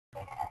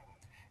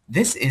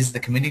This is the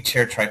Committee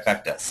Chair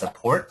Trifecta,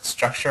 Support,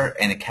 Structure,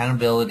 and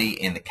Accountability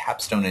in the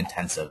Capstone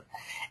Intensive.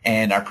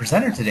 And our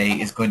presenter today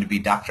is going to be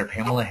Dr.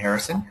 Pamela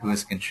Harrison, who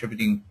is a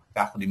contributing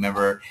faculty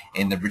member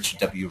in the Richard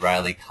W.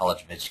 Riley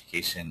College of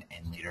Education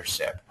and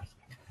Leadership.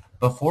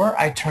 Before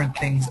I turn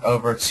things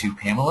over to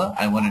Pamela,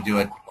 I want to do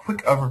a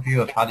quick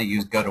overview of how to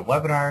use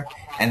GoToWebinar,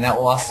 and that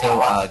will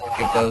also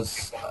give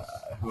those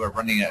who are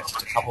running it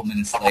just a couple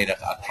minutes late a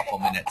couple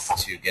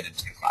minutes to get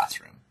into the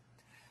classroom.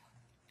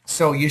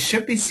 So you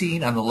should be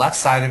seeing on the left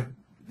side of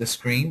the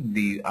screen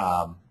the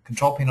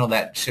control panel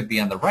that should be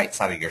on the right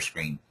side of your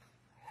screen.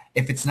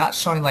 If it's not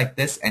showing like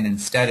this and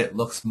instead it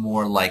looks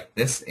more like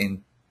this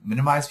in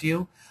minimized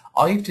view,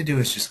 all you have to do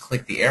is just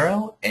click the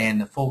arrow and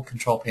the full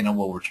control panel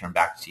will return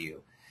back to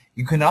you.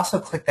 You can also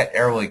click that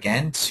arrow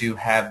again to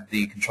have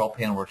the control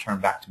panel return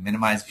back to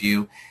minimized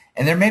view.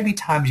 And there may be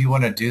times you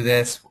want to do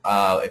this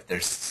if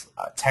there's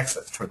text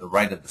that's toward the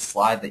right of the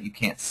slide that you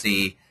can't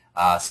see.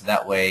 So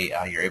that way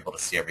you're able to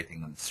see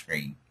everything on the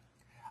screen.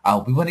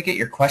 We want to get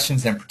your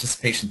questions and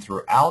participation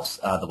throughout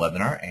the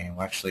webinar, and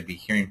we'll actually be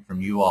hearing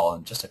from you all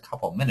in just a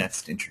couple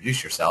minutes to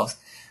introduce yourselves.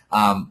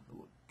 A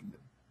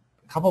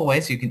couple of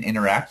ways you can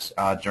interact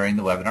during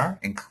the webinar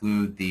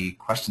include the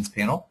questions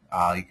panel.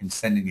 You can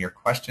send in your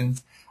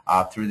questions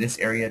through this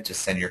area.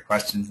 Just send your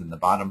questions in the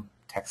bottom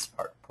text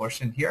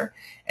portion here,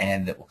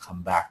 and it will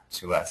come back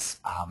to us.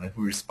 If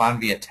we respond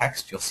via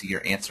text, you'll see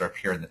your answer up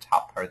here in the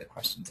top part of the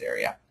questions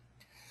area.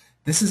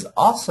 This is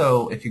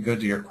also, if you go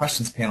to your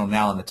questions panel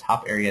now in the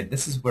top area,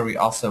 this is where we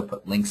also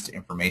put links to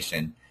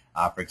information.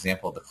 For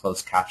example, the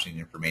closed captioning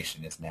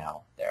information is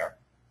now there.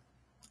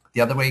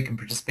 The other way you can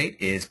participate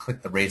is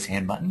click the raise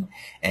hand button,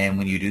 and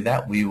when you do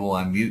that, we will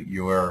unmute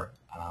your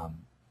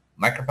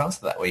microphone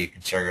so that way you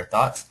can share your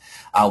thoughts.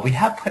 We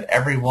have put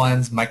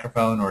everyone's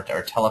microphone or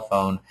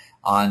telephone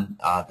on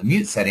the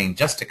mute setting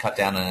just to cut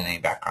down on any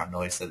background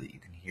noise so that you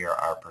can hear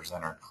our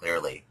presenter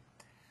clearly.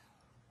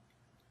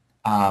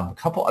 A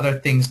couple other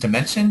things to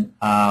mention.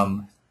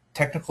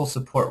 Technical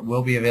support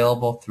will be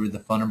available through the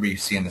phone number you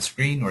see on the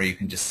screen, or you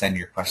can just send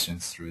your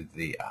questions through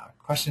the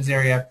questions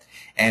area.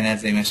 And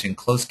as I mentioned,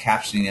 closed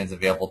captioning is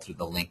available through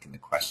the link in the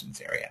questions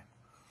area.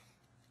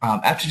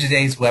 After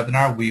today's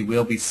webinar, we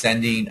will be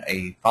sending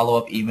a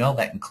follow-up email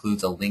that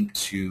includes a link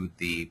to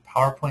the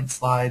PowerPoint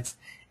slides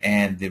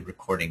and the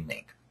recording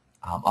link.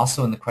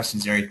 Also in the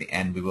questions area at the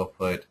end, we will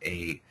put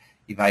a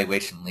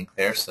evaluation link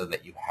there so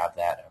that you have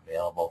that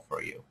available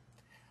for you.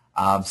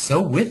 So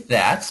with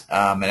that,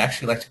 I'd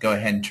actually like to go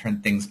ahead and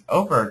turn things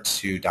over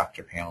to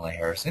Dr. Pamela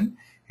Harrison,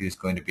 who's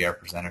going to be our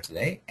presenter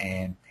today.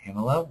 And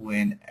Pamela,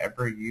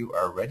 whenever you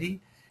are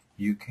ready,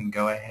 you can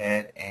go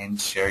ahead and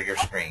share your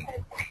screen.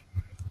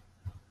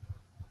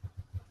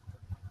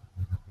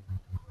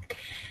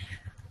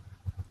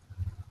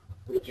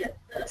 We get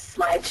the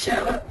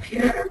slideshow up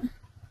here.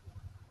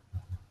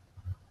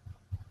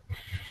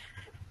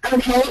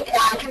 Okay,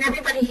 can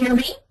everybody hear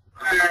me?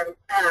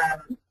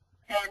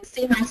 And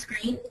see my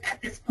screen at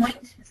this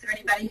point? Is there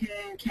anybody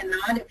who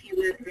cannot? If you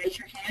would raise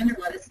your hand or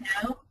let us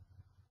know.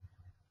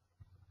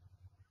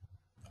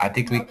 I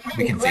think we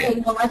can see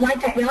it. Well, I'd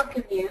like to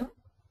welcome you.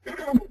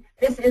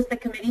 This is the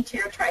Committee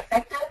Chair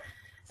Trifecta,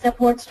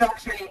 Support,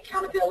 Structure, and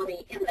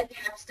Accountability in the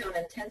Capstone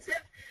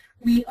Intensive.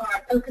 We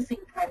are focusing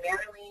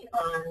primarily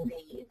on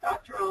the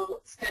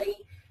doctoral study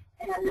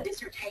and the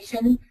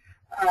dissertation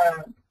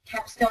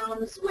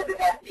capstones, whether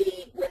that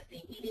be with the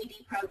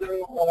EDD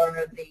program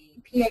or the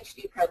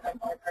PhD program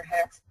or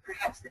perhaps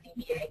the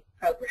DBA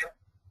program.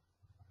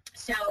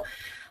 So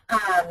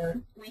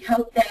we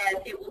hope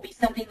that it will be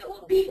something that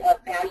will be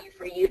of value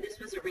for you. This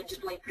was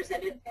originally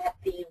presented at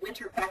the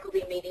winter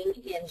faculty meeting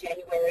in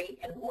January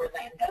in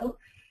Orlando.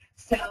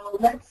 So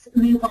let's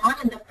move on,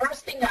 and the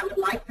first thing I would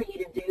like for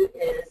you to do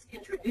is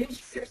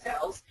introduce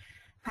yourselves.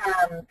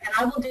 And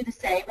I will do the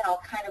same, and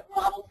I'll kind of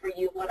model for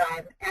you what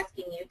I'm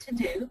asking you to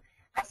do.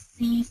 I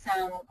see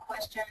some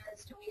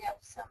questions. Do we have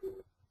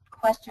some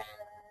questions?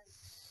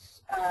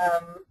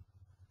 Sound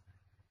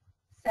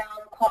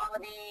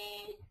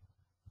quality.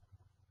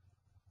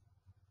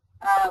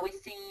 We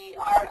see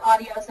our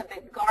audio is a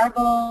bit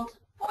garbled.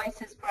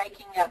 Voice is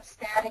breaking up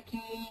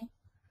staticky.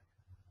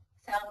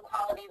 Sound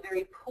quality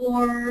very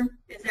poor.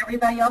 Is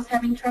everybody else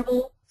having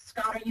trouble?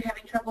 Scott, are you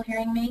having trouble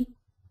hearing me?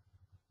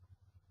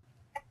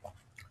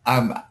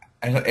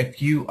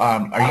 If you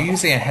are you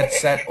using a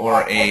headset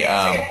or a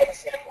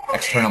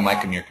external mic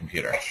on your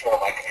computer?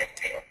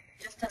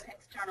 Just an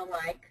external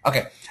mic.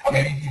 Okay,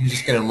 maybe you can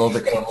just get a little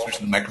bit closer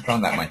to the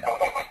microphone. That might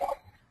help.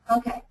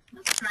 Okay,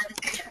 let's try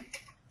this again.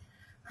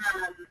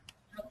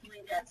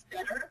 Hopefully that's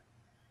better.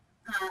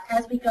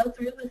 As we go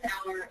through with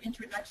our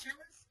introductions,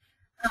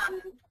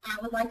 I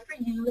would like for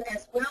you,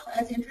 as well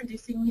as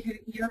introducing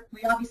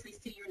we obviously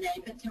see your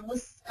name, but tell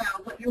us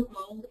what your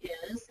role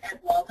is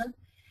at Walden.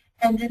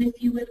 And then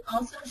if you would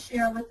also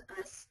share with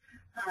us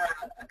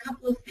a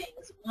couple of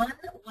things. One,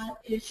 what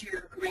is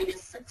your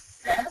greatest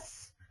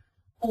success?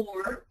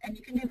 Or, and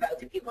you can do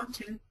both if you want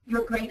to,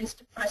 your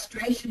greatest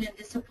frustration and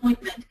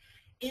disappointment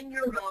in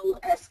your role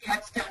as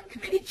Capstone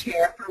Committee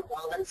Chair for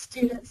Walden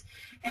students.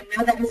 And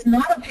now that is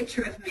not a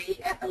picture of me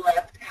at the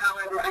left.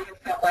 However, I have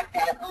felt like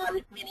that on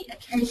many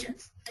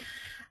occasions.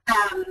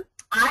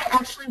 I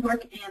actually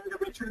work in the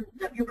Richard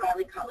W.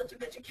 Riley College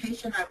of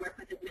Education. I work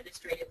with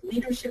administrative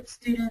leadership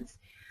students.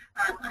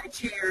 I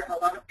chair a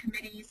lot of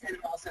committees, and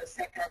I'm also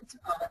second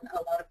on a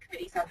lot of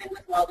committees. I've been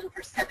with Walden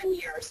for 7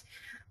 years.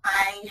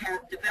 I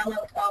have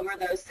developed over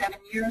those 7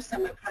 years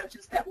some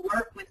approaches that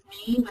work with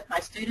me, with my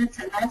students,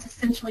 and that's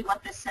essentially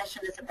what this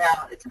session is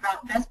about. It's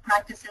about best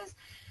practices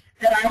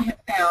that I have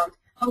found.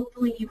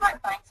 Hopefully you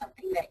might find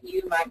something that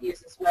you might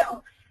use as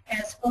well.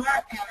 As far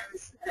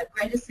as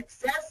greatest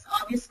success,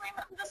 obviously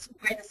the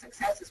greatest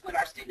success is when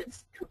our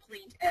students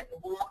complete and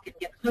walk and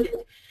get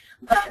hooded.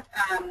 But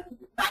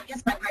I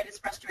guess my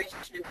greatest frustration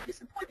and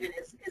disappointment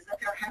is that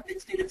there have been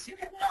students who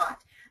have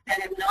not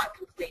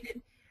completed,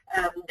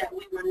 that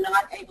we were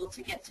not able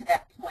to get to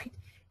that point.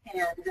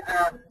 And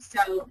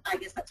so I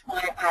guess that's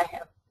why I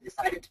have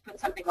decided to put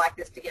something like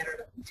this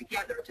together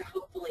to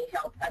hopefully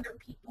help other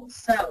people.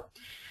 So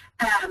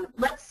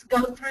let's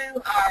go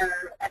through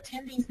our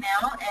attendees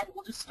now, and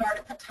we'll just start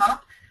at the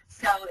top.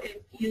 So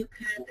if you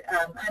could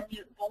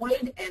unmute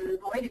Boyd, and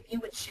Boyd, if you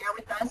would share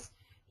with us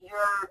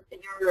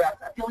your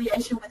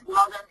affiliation with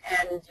Walden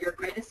and your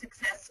greatest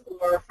success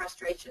or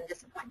frustration,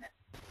 disappointment.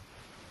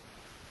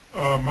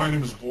 My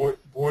name is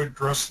Boyd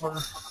Dressler.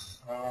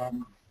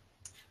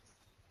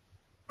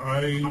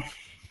 I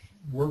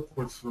work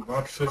with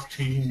about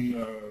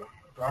 15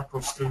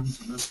 doctoral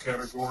students in this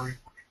category.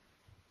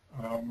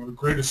 My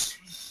greatest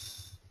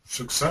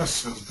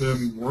success has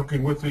been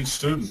working with these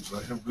students.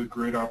 I have the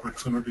great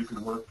opportunity to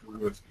work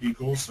with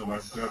Eagles, and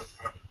I've got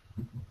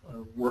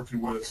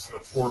working with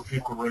 4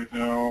 people right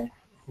now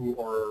who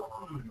are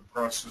in the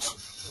process of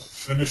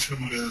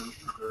finishing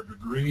their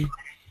degree.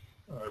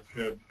 I've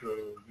had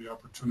the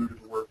opportunity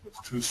to work with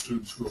 2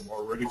 students who have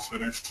already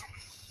finished,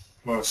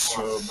 plus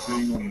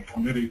being on the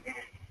committee.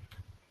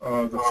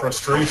 The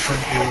frustration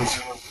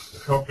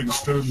is helping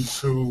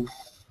students who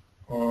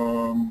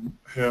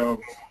have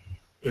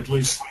at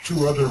least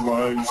 2 other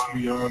lives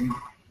beyond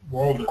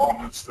Walden,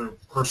 and it's their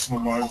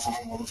personal lives as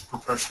well as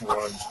professional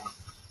lives, and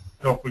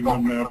helping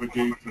them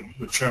navigate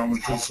the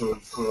challenges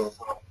of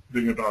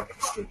being a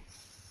doctoral student.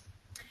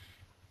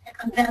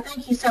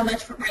 Thank you so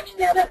much for bringing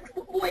that up,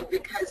 Boyd,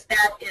 because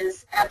that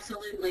is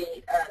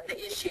absolutely the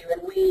issue,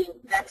 and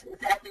that's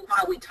exactly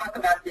why we talk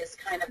about this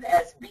kind of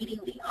as beating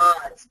the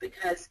odds,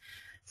 because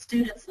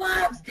students'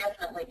 lives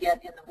definitely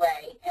get in the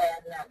way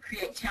and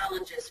create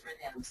challenges for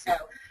them. So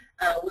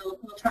we'll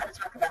try to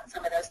talk about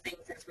some of those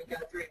things as we go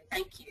through.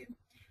 Thank you.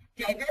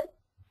 David?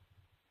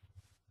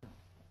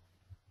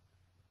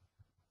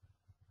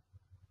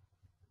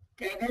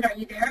 David, are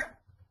you there?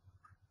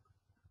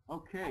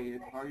 Okay,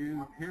 are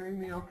you hearing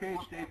me okay?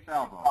 Stay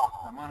salvo.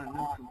 I'm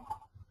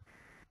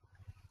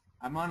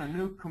on a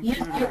new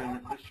computer,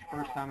 and this is the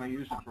first time I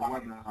use it for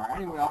webinar.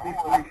 Anyway, I'll be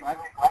brief.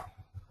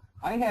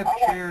 I have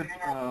chaired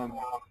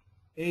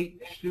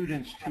 8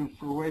 students to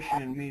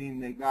fruition, meaning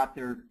they got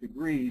their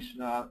degrees,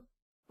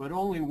 but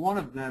only one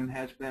of them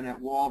has been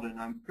at Walden.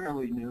 I'm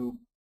fairly new.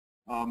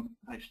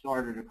 I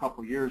started a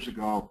couple years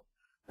ago.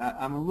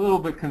 I'm a little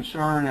bit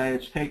concerned that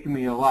it's taken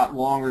me a lot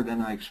longer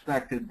than I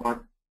expected,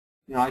 but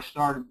you know, I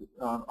started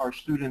our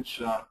students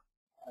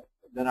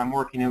that I'm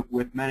working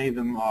with. Many of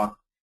them,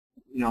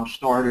 you know,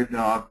 started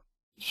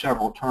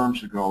several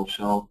terms ago.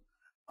 So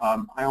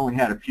I only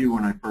had a few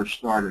when I first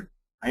started.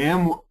 I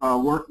am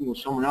working with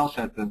someone else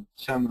at the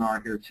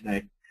seminar here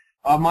today.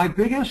 My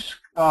biggest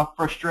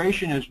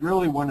frustration is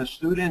really when a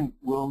student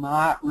will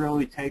not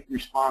really take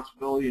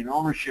responsibility and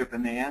ownership,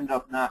 and they end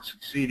up not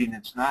succeeding.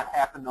 It's not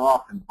happened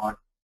often, but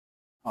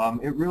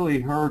it really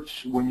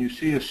hurts when you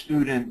see a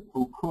student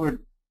who could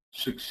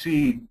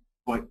succeed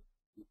but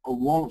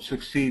won't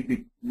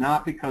succeed,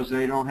 not because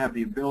they don't have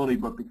the ability,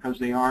 but because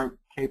they aren't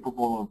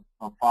capable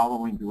of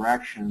following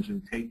directions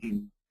and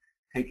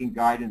taking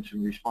guidance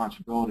and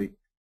responsibility.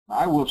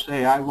 I will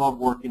say I love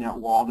working at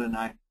Walden.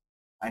 I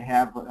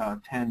have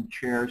 10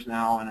 chairs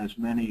now and as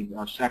many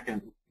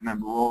second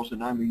member roles,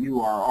 and I'm a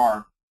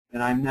URR,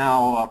 and I'm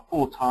now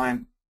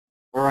full-time,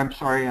 or I'm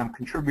sorry, I'm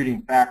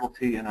contributing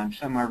faculty, and I'm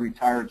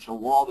semi-retired, so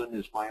Walden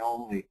is my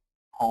only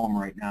home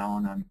right now,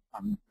 and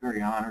I'm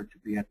very honored to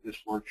be at this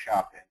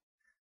workshop and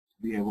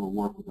to be able to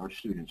work with our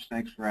students.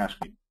 Thanks for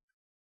asking.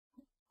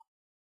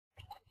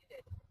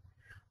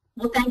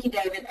 Well, thank you,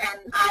 David.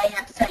 And I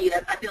have to tell you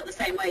that I feel the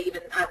same way.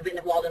 Even I've been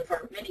at Walden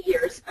for many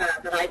years,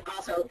 but I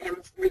also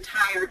am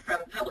retired from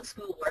public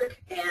school work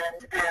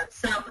and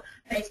some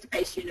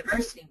face-to-face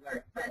university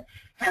work, but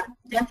have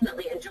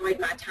definitely enjoyed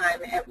my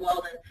time at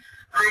Walden.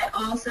 I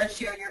also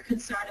share your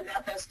concern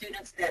about those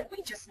students that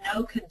we just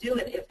know could do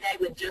it if they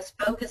would just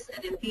focus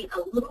and be a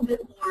little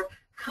bit more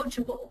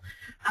coachable.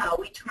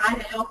 We try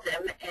to help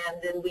them,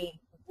 and then we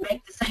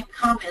make the same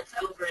comments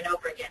over and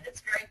over again.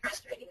 It's very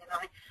frustrating,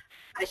 and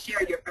I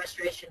share your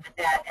frustration with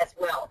that as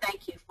well.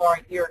 Thank you for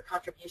your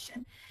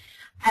contribution.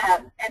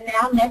 And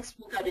now next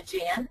we'll go to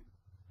Jan.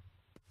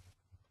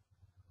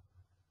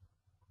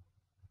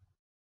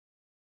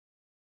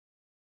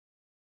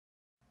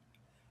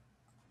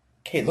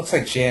 Okay, it looks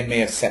like Jan may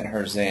have sent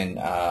hers in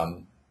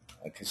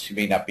because she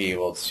may not be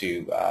able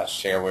to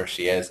share where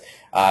she is.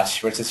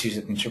 She writes that she's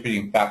a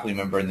contributing faculty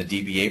member in the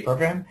DBA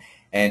program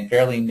and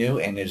fairly new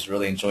and is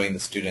really enjoying the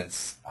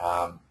students.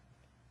 Okay,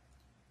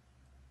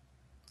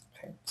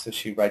 so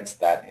she writes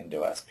that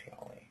into us,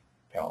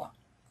 Pamela.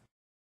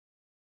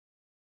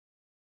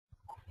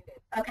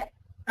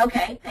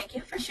 Okay, thank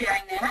you for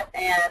sharing that,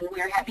 and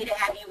we're happy to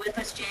have you with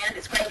us, Jan.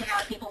 It's great to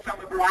have people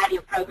from a variety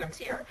of programs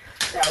here,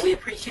 so we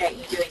appreciate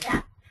you doing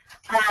that.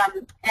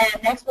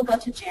 And next we'll go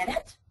to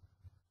Janet.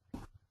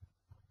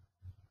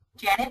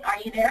 Janet, are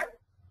you there?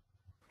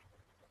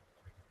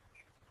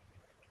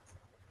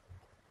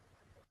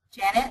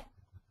 Janet?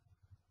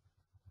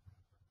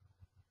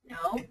 No?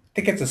 I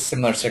think it's a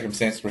similar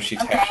circumstance where she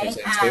taps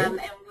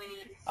into.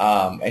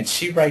 And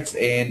she writes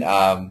in,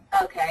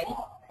 okay.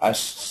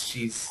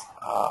 She's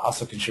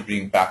also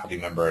contributing faculty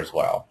member as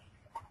well.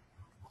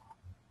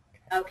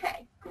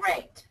 Okay,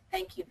 great.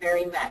 Thank you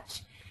very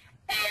much.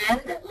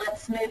 And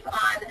let's move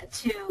on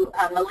to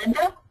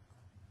Melinda.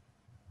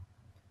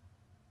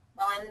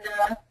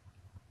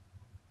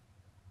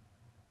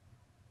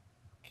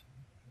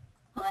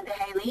 Melinda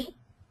Haley.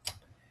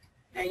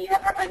 There, you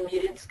have her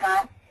unmuted,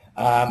 Scott.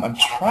 I'm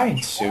trying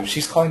to.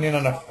 She's calling in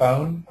on a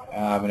phone,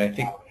 and I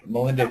think,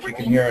 Melinda, if you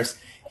can hear us,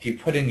 if you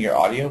put in your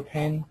audio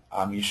pin,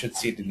 you should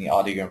see it in the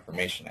audio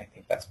information. I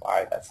think that's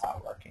why that's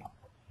not working.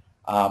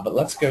 But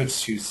let's go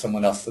to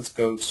someone else. Let's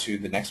go to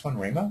the next one,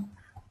 Ramo.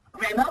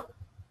 Ramo?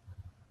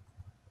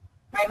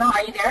 Ramo,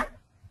 are you there?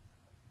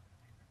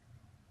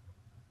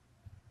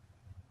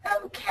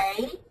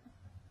 Okay.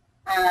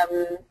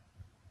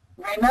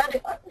 Ramo,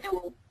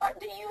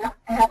 do you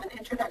have an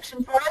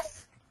introduction for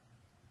us?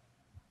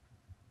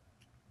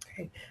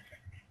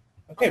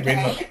 Okay,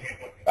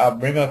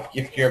 Ramo,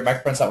 if your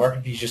microphone's not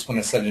working, if you just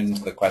want to send it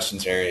into the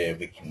questions area,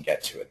 we can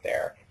get to it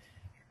there.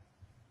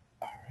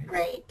 All right.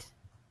 Great.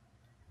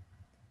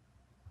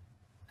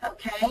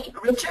 Okay,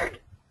 Richard.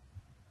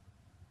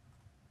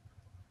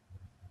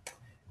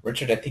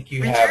 Richard, I think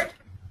you have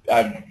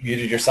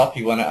muted yourself.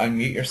 You want to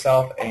unmute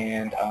yourself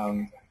and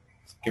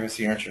give us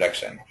your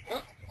introduction.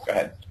 Oh. Go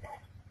ahead.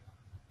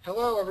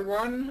 Hello,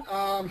 everyone.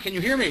 Can you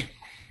hear me?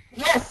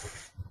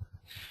 Yes.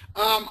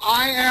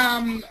 I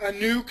am a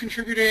new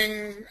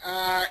contributing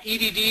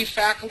EDD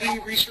faculty,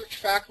 research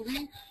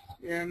faculty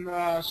in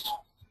the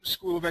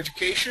School of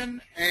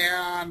Education,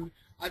 and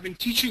I've been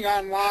teaching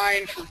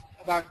online for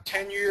about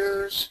 10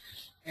 years,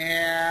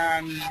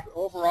 and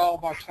overall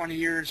about 20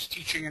 years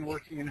teaching and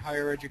working in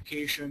higher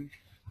education.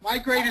 My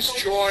greatest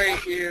joy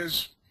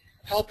is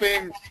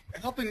helping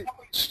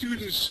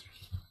students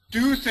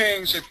do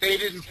things that they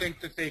didn't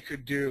think that they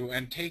could do,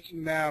 and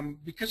taking them,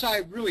 because I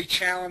really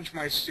challenge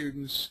my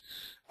students,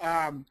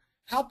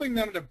 helping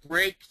them to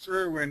break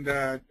through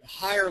into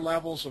higher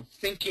levels of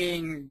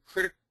thinking,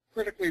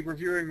 critically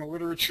reviewing the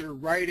literature,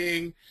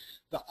 writing,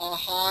 the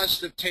ahas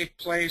that take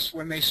place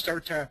when they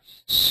start to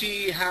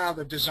see how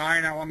the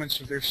design elements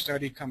of their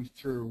study come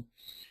through.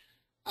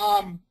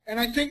 And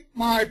I think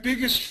my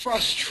biggest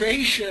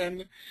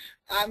frustration,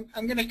 I'm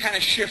going to kind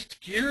of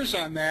shift gears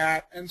on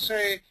that and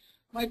say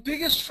my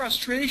biggest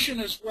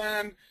frustration is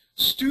when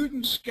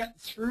students get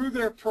through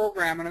their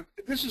program, and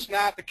this is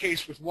not the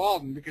case with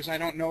Walden because I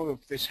don't know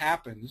if this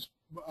happens,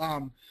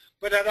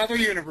 but at other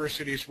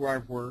universities where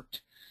I've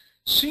worked,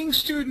 seeing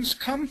students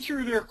come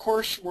through their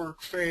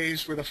coursework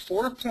phase with a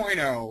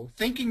 4.0,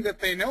 thinking that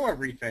they know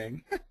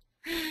everything,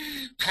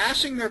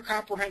 passing their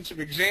comprehensive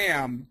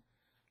exam,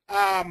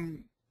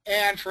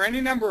 and for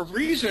any number of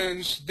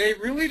reasons, they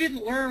really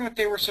didn't learn what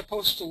they were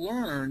supposed to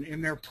learn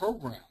in their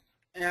program.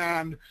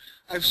 And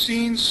I've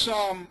seen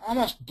some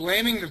almost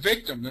blaming the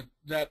victim,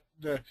 that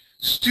the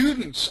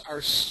students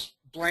are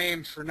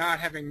blamed for not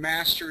having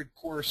mastered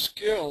core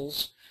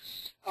skills,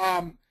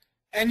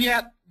 and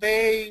yet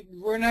they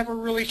were never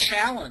really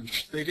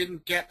challenged. They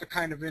didn't get the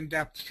kind of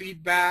in-depth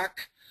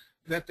feedback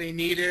that they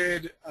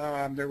needed.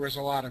 There was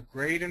a lot of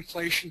grade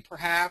inflation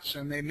perhaps,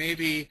 and they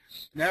maybe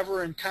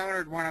never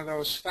encountered one of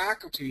those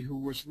faculty who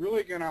was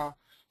really going to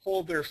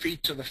hold their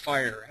feet to the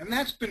fire. And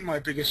that's been my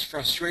biggest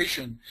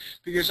frustration,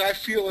 because I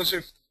feel as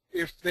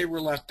if they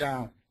were let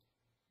down.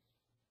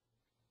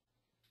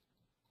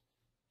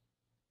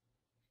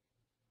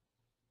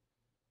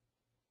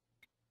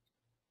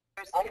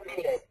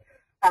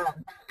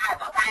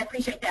 I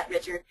appreciate that,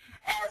 Richard.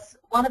 As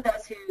one of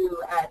those who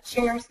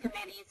chairs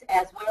committees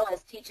as well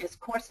as teaches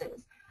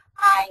courses,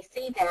 I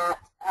see that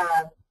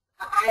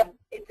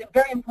it's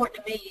very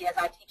important to me as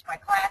I teach my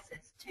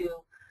classes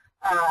to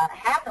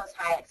have those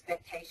high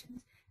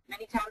expectations.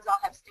 Many times I'll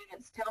have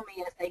students tell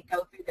me as they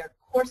go through their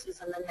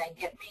courses and then they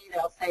get me,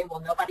 they'll say, well,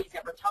 nobody's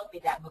ever told me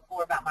that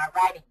before about my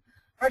writing.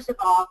 First of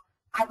all,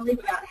 I believe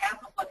about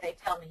half of what they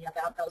tell me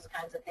about those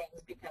kinds of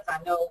things because I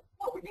know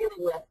what we're dealing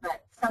with,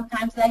 but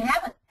sometimes they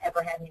haven't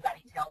ever had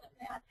anybody tell them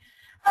that.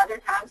 Other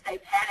times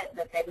they've had it,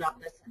 but they've not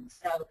listened.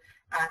 So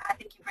I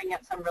think you bring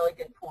up some really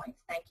good points.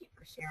 Thank you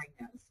for sharing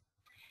those.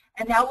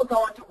 And now we'll go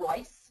on to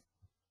Royce.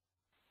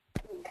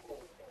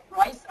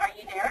 Royce, are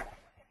you there?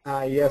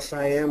 Yes,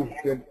 I am.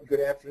 Good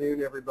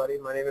afternoon, everybody.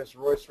 My name is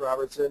Royce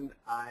Robertson.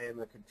 I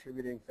am a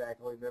contributing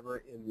faculty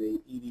member in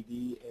the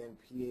EDD and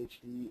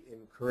PhD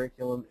in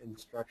Curriculum,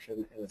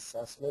 Instruction, and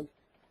Assessment.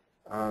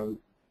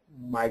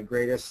 My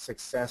greatest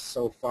success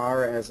so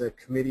far as a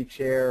committee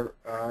chair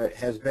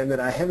has been that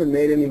I haven't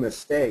made any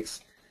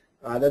mistakes.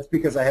 That's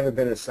because I haven't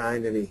been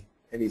assigned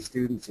any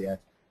students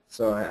yet.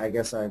 So I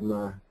guess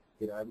I'm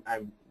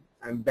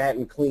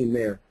batting clean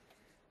there.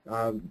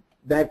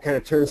 That kind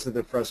of turns to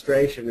the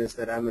frustration is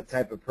that I'm the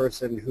type of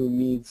person who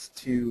needs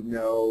to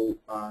know,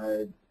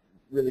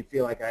 really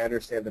feel like I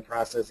understand the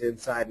process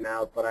inside and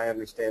out, but I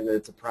understand that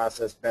it's a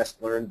process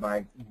best learned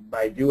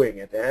by doing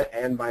it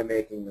and by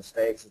making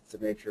mistakes. It's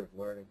the nature of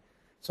learning.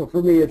 So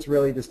for me, it's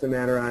really just a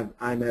matter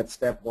I'm at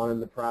step one in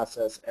the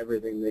process.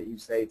 Everything that you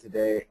say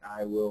today,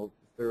 I will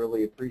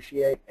thoroughly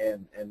appreciate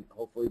and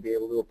hopefully be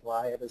able to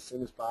apply it as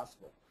soon as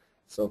possible.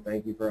 So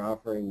thank you for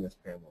offering this,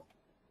 Pamela.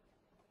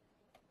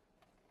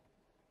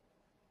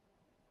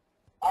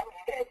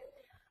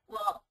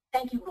 Well,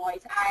 thank you,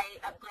 Royce.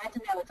 I'm glad to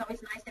know. It's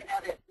always nice to know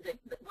that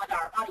what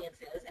our audience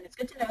is, and it's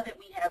good to know that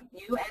we have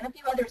you and a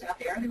few others out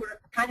there who are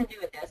kind of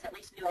new at this, at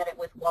least new at it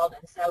with Walden.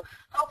 So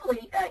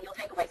hopefully you'll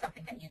take away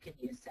something that you can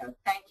use. So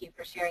thank you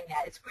for sharing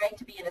that. It's great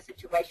to be in a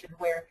situation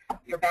where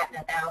you're batting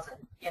 1,000.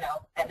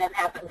 That doesn't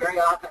happen very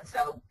often,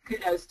 so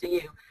kudos to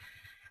you.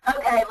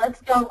 Okay,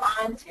 let's go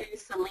on to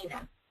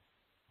Selena.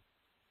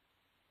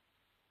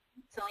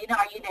 Selena,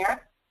 are you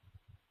there?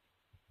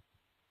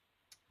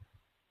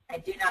 I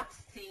do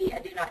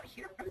not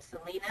hear from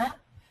Selena.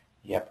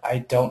 Yep, I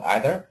don't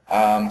either.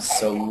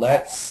 So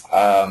let's,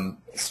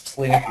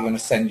 Selena, if you want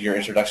to send your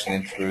introduction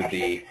in through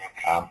the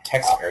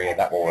text area,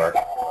 that will work.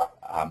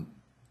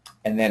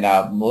 And then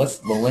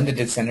Melinda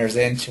did send hers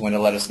in. She wanted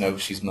to let us know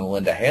she's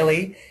Melinda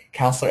Haley,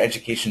 Counselor,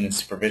 Education and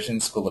Supervision,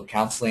 School of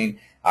Counseling,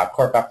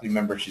 core faculty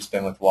member. She's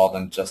been with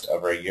Walden just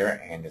over a year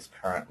and is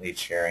currently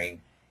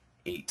chairing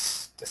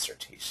 8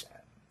 dissertations.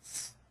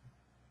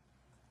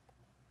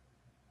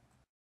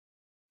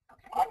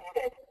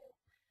 Okay.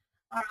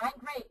 All right,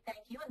 great. Thank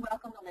you and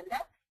welcome, Melinda.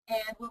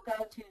 And we'll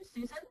go to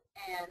Susan.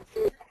 And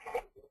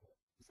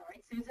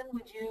Susan,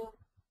 would you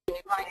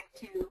like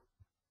to?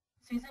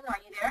 Susan, are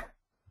you there?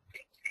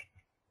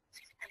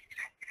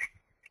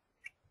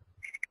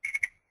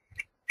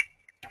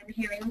 I'm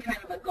hearing kind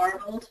of a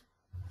garbled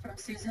from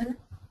Susan.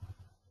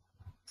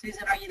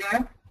 Susan, are you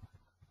there?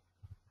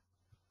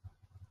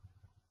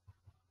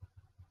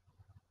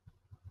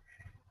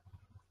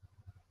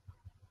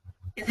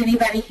 Is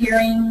anybody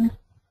hearing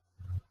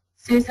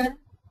Susan?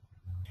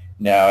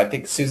 No, I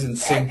think Susan,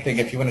 same thing.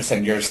 If you want to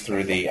send yours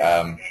through the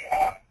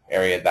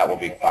area, that will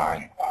be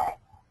fine.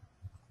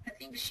 I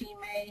think she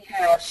may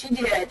have. She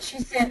did. She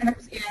sent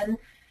hers in.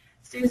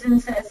 Susan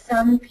says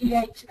some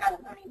PhD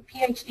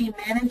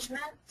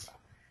management,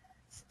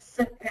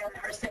 and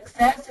her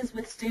success is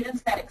with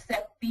students that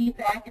accept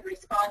feedback and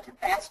respond to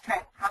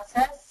fast-track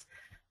process.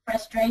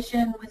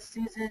 Frustration with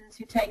students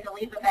who take a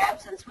leave of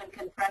absence when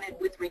confronted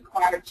with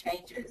required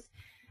changes.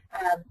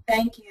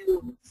 Thank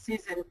you,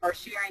 Susan, for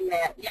sharing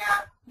that.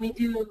 Yeah, we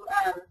do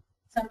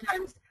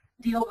sometimes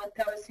deal with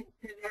those who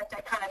have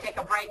to kind of take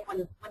a break when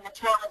the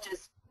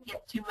challenges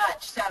get too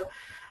much. So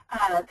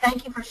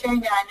thank you for sharing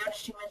that. I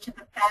noticed you mentioned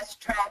the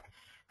fast track.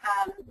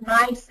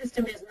 My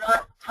system is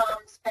not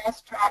Tom's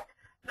fast track,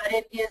 but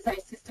it is a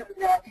system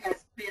that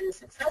has been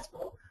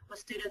successful with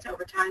students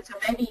over time. So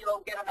maybe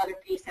you'll get another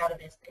piece out of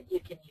this that you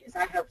can use.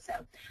 I hope so.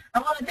 I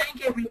want to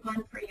thank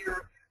everyone for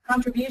your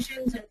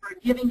contributions and for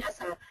giving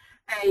us a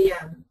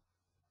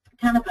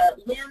kind of a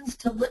lens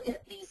to look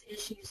at these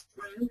issues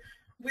through.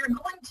 We're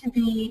going to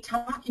be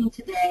talking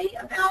today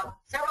about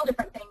several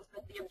different things,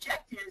 but the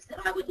objectives that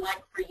I would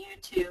like for you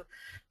to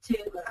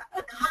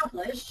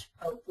accomplish,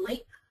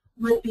 hopefully,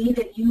 would be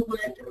that you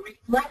would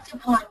reflect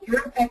upon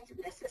your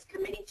effectiveness as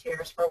committee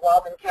chairs for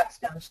Walden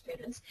Capstone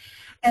students.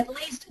 At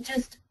least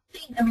just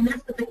think, I mean,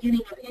 that's the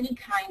beginning of any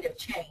kind of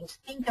change.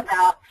 Think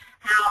about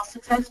how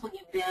successful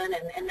you've been,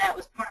 and that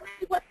was partly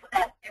what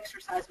that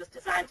exercise was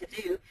designed to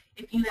do.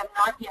 If you have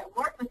not yet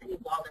worked with any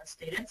Walden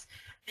students,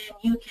 then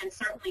you can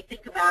certainly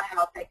think about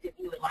how effective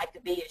you would like to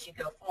be as you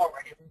go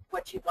forward and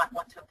what you might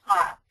want to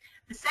apply.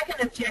 The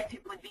second objective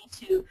would be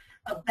to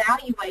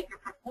evaluate your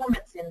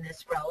performance in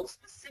this role,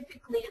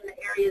 specifically in the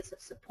areas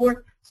of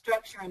support,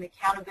 structure, and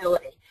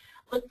accountability.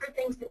 Look for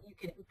things that you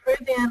can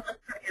improve in, look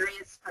for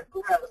areas for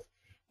growth.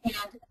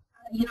 And,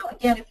 you know,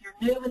 again, if you're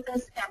new with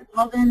us at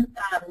Walden,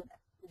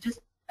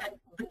 just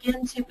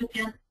begin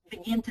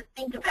to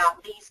think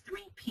about these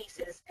 3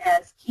 pieces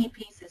as key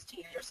pieces to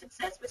your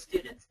success with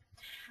students.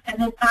 And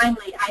then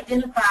finally,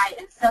 identify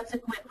and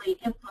subsequently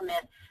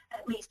implement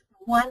at least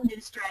one new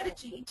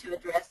strategy to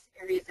address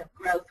areas of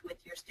growth with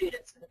your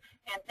students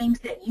and things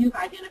that you've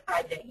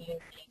identified that you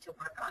need to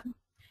work on.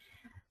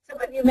 So,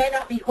 but you may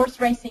not be horse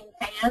racing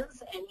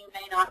fans and you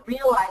may not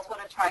realize what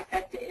a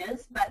trifecta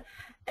is, but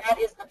that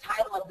is the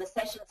title of the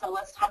session, so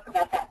let's talk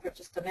about that for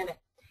just a minute.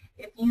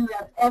 If you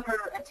have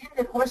ever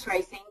attended horse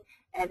racing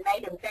and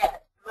made a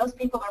bet, most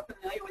people are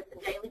familiar with the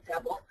daily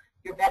double.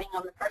 You're betting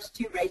on the first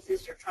 2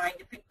 races, you're trying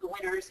to pick the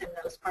winners,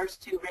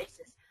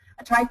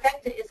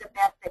 Trifecta is a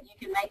bet that you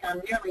can make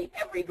on nearly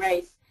every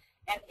race.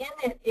 And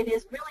in it, it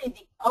is really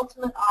the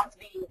ultimate odds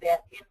being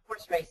bet in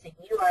horse racing.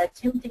 You are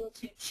attempting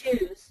to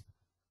choose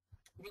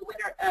the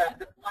winner,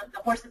 the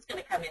horse that's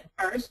going to come in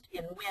first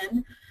in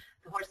win,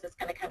 the horse that's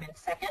going to come in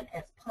second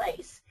as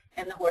place,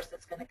 and the horse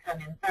that's going to come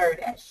in third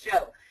as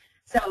show.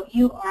 So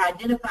you are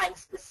identifying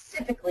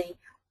specifically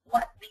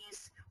what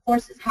these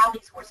horses, how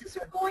these horses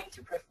are going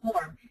to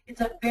perform.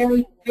 It's a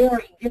very,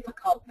 very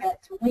difficult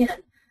bet to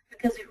win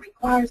because it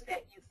requires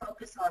that you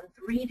focus on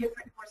 3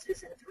 different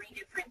horses in 3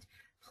 different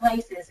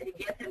places and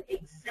get them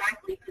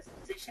exactly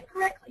positioned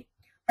correctly.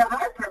 For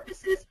our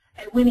purposes,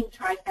 a winning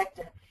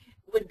trifecta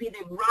would be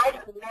the right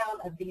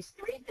amount of these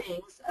 3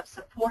 things of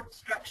support,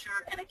 structure,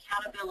 and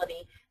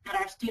accountability that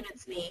our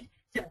students need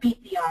to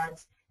beat the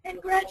odds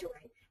and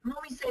graduate. And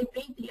when we say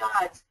beat the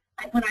odds,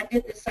 when I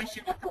did this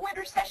session at the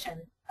winter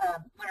session,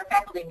 winter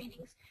faculty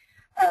meetings,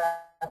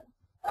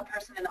 a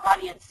person in the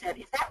audience said,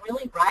 is that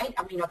really right?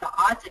 I mean, are the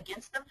odds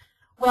against them?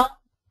 Well,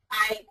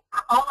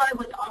 all I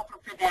would offer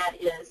for that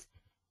is,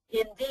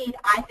 indeed,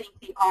 I think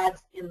the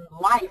odds in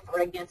life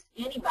are against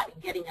anybody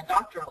getting a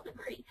doctoral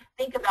degree.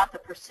 Think about the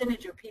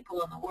percentage of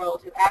people in the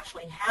world who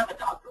actually have a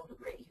doctoral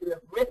degree, who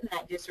have written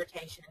that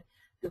dissertation,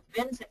 who've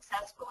been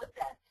successful at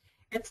that.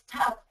 It's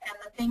tough, and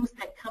the things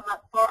that come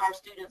up for our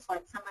students,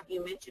 like some of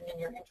you mentioned in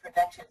your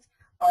introductions,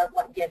 are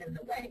what get in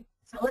the way.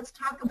 So let's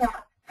talk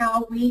about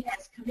how we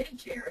as committee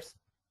chairs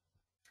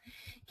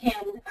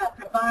can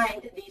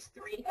provide these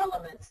 3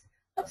 elements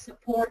of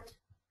support,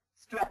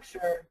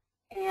 structure,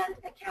 and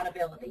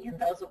accountability, and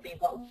those will be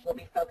what we'll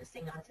be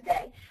focusing on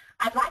today.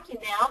 I'd like you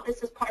now,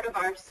 this is part of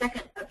our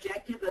second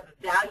objective of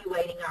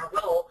evaluating our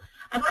role,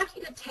 I'd like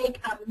you to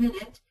take a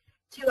minute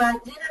to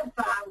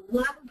identify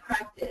one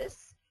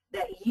practice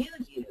that you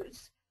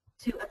use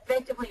to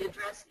effectively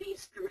address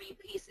these 3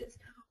 pieces.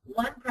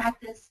 One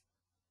practice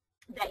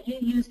that you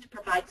use to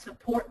provide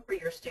support for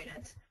your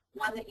students,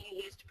 one that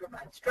you use to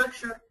provide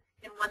structure,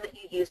 and one that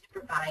you use to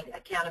provide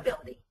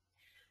accountability.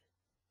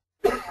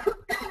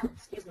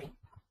 Excuse me.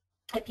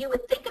 If you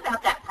would think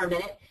about that for a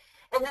minute,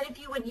 and then if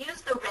you would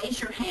use the raise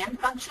your hand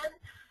function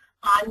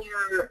on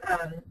your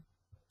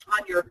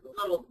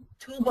little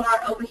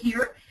toolbar over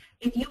here,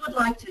 if you would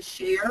like to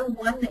share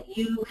one that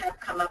you have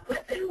come up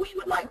with, and we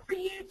would like for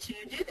you to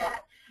do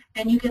that.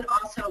 And you can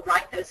also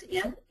write those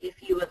in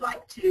if you would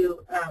like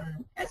to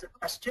as a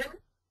question.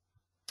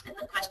 In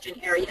the question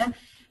area,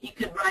 you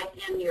could write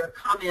in your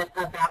comment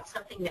about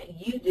something that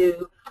you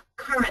do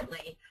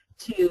currently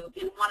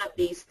in one of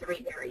these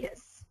 3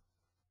 areas.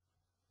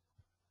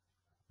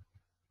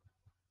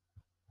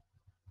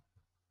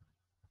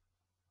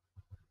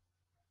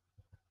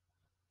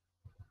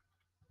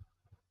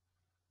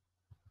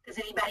 Does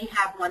anybody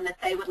have one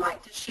that they would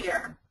like to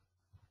share?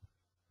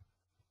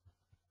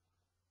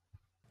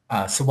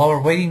 So while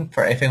we're waiting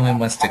for if anyone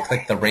wants to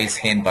click the raise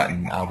hand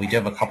button, we do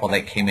have a couple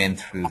that came in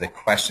through the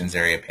questions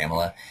area,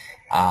 Pamela.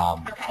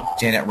 Okay.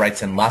 Janet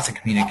writes in lots of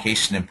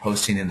communication and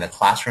posting in the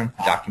classroom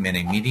for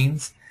documenting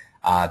meetings.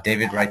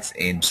 David writes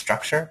in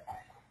structure.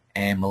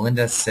 And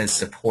Melinda says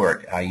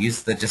support.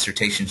 Use the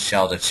dissertation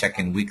shell to check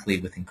in weekly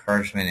with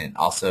encouragement and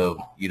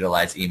also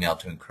utilize email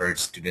to encourage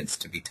students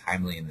to be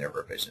timely in their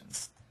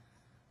revisions.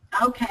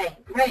 Okay,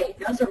 great.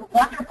 Those are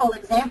wonderful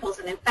examples,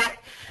 and in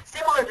fact,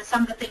 similar to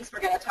some of the things we're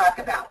going to talk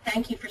about.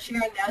 Thank you for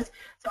sharing those.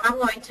 So I'm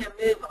going to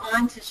move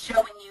on to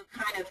showing you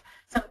kind of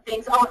some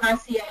things. Oh, and I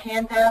see a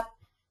hand up.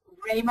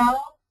 Ramo?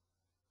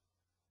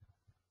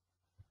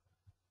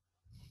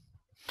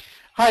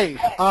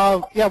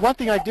 Hi. Yeah, one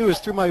thing I do is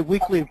through my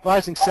weekly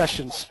advising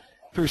sessions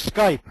through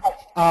Skype,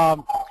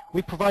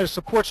 we provide a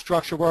support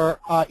structure where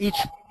each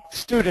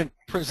student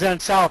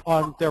presents out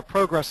on their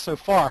progress so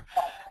far,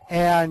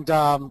 and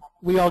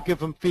we all give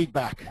them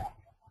feedback.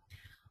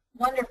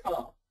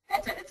 Wonderful.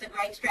 It's a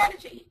great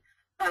strategy.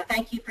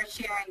 Thank you for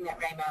sharing that,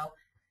 Ramo.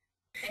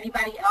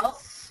 Anybody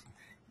else?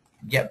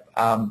 Yep.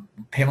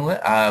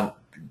 Pamela,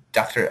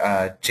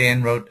 Dr.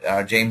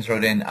 James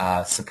wrote in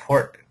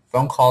support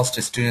phone calls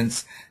to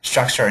students,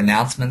 structure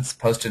announcements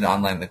posted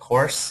online in the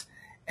course,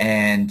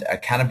 and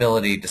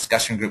accountability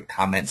discussion group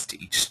comments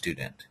to each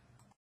student.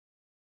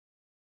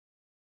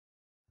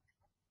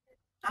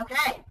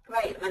 Okay,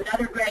 great.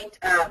 Another great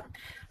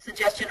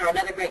suggestion or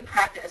another great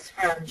practice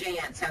from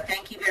Jan. So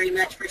thank you very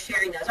much for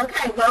sharing those.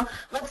 Okay, well,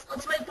 let's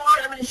move forward.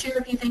 I'm going to share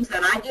a few things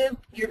that I do.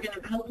 You're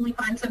going to hopefully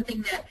find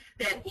something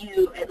that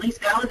you at least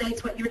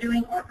validates what you're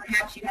doing, or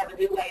perhaps you have a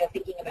new way of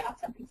thinking about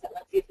something. So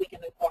let's see if we can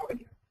move forward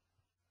here.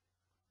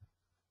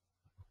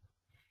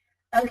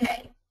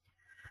 Okay,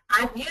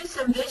 I've used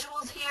some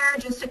visuals here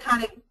just to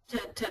kind of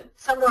to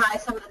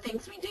summarize some of the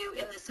things we do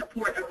in the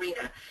support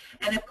arena.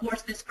 And of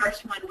course, this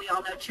first one, we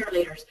all know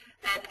cheerleaders.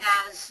 And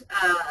as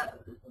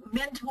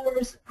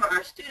mentors for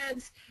our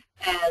students,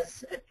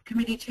 as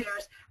committee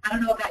chairs, I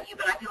don't know about you,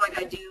 but I feel like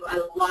I do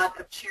a lot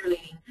of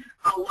cheerleading,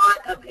 a lot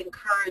of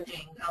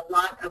encouraging, a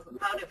lot of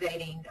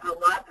motivating, a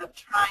lot of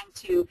trying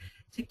to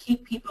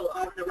keep people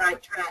on the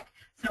right track.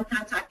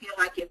 Sometimes I feel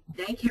like if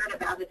they cared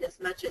about it as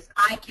much as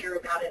I care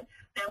about it,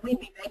 then we'd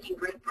be making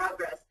great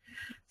progress.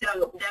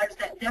 So there's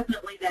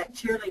definitely that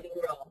cheerleading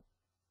role.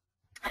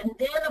 And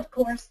then, of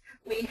course,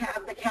 we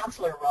have the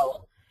counselor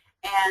role.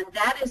 And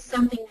that is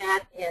something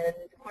that,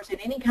 of course, in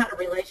any kind of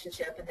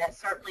relationship, and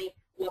that's certainly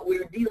what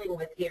we're dealing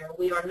with here,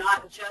 we are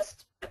not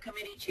just a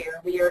committee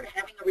chair. We are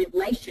having a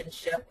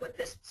relationship with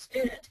this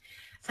student,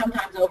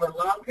 sometimes over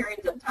long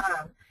periods of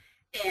time.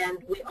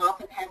 And we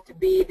often have to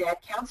be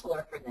that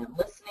counselor for them,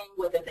 listening,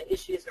 whether the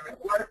issues are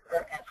at work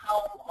or at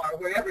home or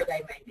wherever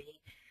they may be.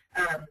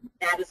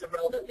 That is a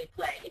role that we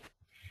play.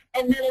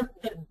 And then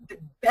the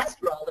best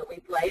role that we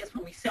play is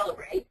when we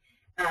celebrate.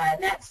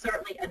 And that's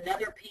certainly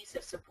another piece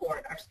of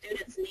support. Our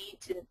students need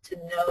to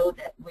know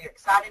that we're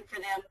excited for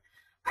them.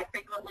 I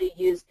frequently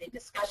use the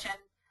discussion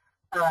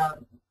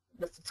thread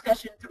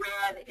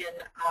in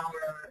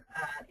our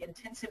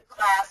intensive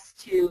class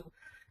to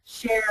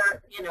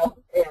share,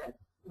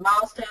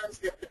 milestones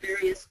that the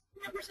various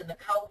members in the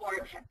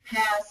cohort have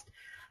passed.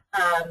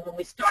 When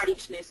we start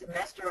each new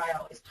semester, I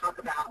always talk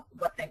about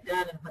what they've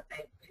done and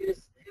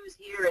who's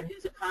here and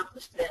who's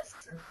accomplished this.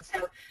 And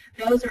so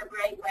those are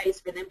great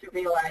ways for them to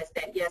realize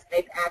that, yes,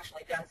 they've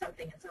actually done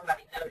something and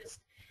somebody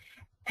noticed.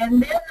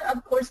 And then,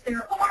 of course,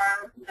 there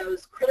are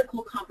those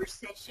critical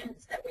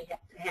conversations that we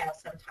have to have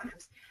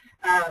sometimes.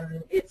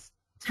 It's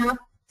tough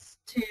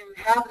to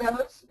have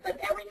those, but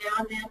every now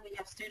and then we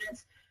have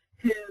students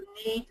who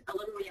need a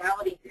little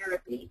reality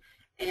therapy.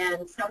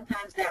 And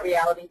sometimes that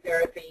reality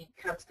therapy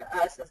comes to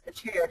us as the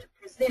chair to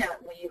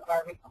present. We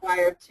are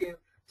required to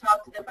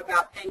talk to them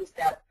about things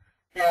that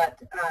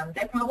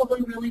they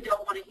probably really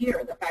don't want to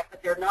hear. The fact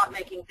that they're not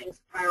making things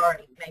a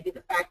priority. Maybe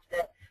the fact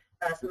that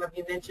some of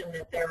you mentioned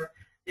that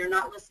they're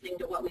not listening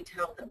to what we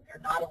tell them.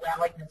 They're not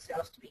allowing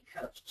themselves to be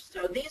coached.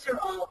 So these are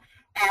all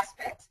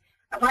aspects.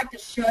 I'd like to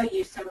show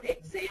you some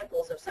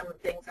examples of some of the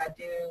things I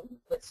do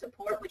with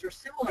support, which are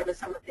similar to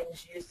some of the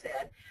things you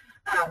said.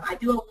 I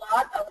do a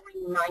lot of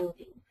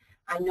reminding.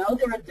 I know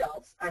they're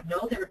adults. I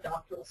know they're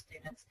doctoral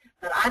students.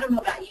 But I don't know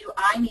about you.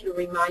 I need a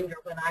reminder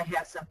when I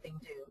have something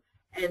due.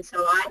 And so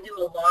I do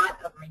a lot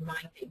of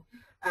reminding.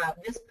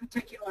 This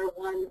particular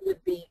one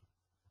would be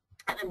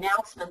an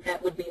announcement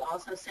that would be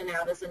also sent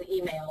out as an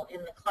email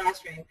in the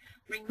classroom,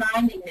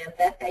 reminding them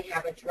that they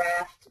have a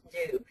draft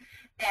due.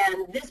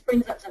 And this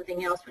brings up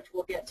something else, which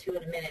we'll get to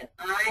in a minute.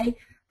 I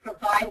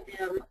provide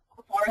them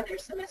for their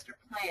semester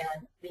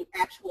plan the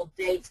actual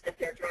dates that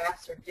their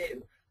drafts are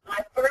due. When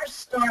I first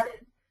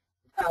started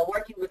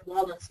working with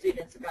Walden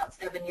students about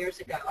 7 years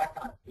ago, I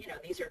thought,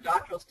 these are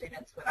doctoral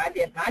students. When I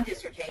did my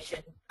dissertation,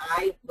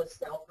 I was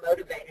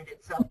self-motivated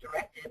and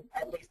self-directed.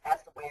 At least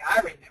that's the way I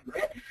remember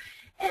it.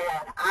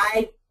 And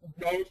I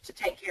managed to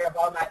take care of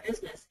all my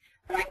business.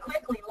 But I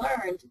quickly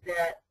learned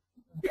that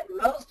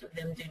most of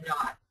them do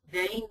not.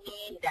 They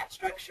need that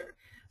structure.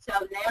 So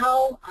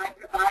now I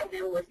provide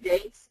them with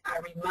dates. I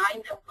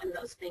remind them when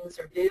those things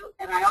are due.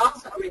 And I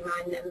also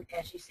remind them,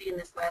 as you see in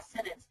this last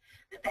sentence,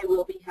 that they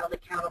will be held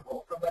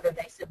accountable for whether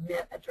they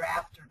submit a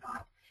draft or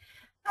not.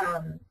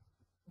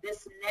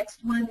 This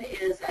next one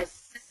is a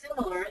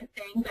similar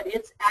thing, but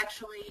it's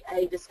actually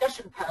a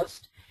discussion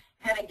post.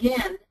 And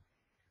again,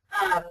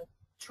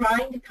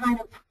 trying to kind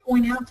of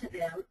point out to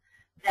them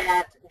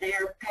that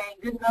they're paying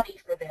good money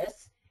for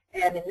this.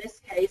 And in this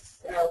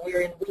case,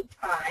 we're in week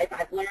 5.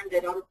 I've learned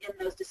that in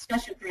those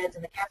discussion threads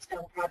in the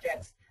Capstone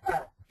projects,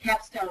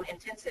 Capstone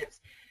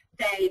intensives,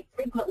 they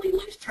frequently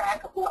lose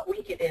track of what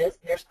week it is.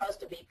 They're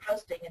supposed to be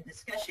posting and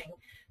discussing.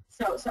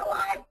 So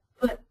I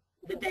put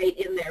the date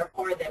in there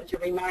for them to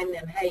remind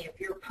them, hey, if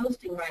you're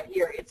posting right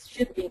here, it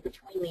should be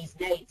between these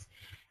dates.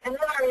 And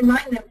then I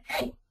remind them,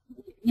 hey,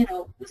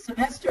 the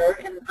semester,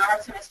 and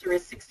our semester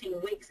is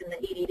 16 weeks in the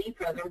EDD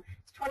program,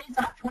 it's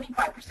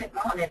 25%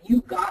 gone. Have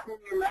you gotten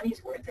your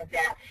money's worth of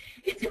that?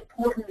 It's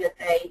important that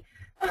they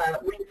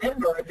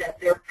remember that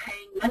they're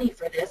paying money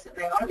for this, and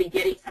they ought to be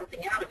getting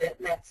something out of it,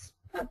 and that's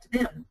up to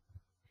them.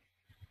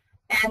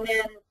 And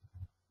then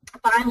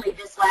finally,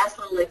 this last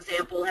little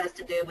example has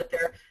to do with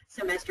their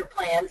semester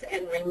plans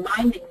and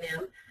reminding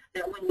them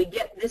that when we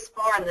get this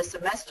far in the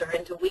semester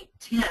into week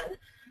 10,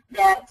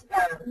 that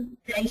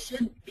they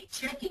should be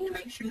checking to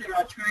make sure they're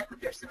on track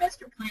with their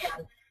semester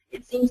plan.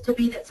 It seems to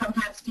be that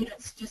sometimes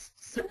students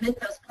just submit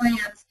those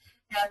plans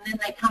and then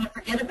they kind of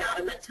forget about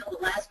them until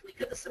the last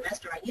week of the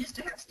semester. I used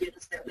to have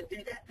students that would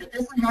do that. That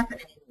doesn't happen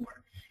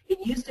anymore.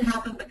 It used to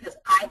happen because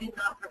I did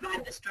not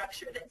provide the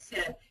structure that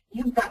said,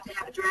 you've got to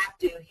have a draft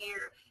due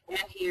here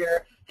and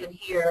here and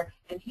here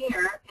and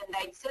here, and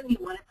they'd send me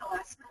one at the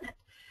last minute.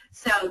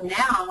 So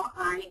now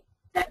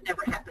that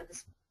never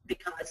happens.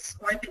 Because,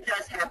 or if it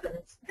does happen,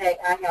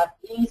 I have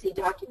easy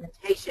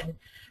documentation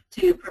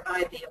to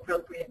provide the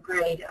appropriate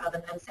grade of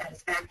an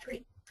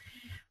unsatisfactory.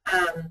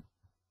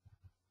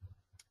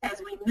 As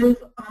we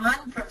move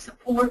on from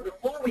support,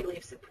 before we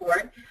leave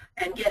support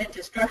and get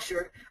into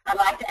structure, I'd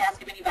like to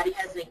ask if anybody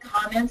has any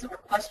comments or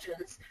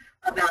questions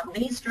about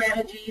these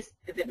strategies,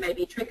 if it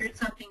maybe triggered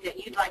something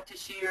that you'd like to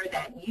share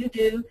that you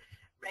do.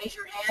 Raise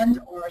your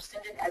hand or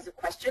send it as a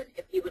question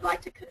if you would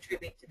like to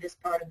contribute to this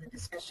part of the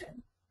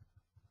discussion.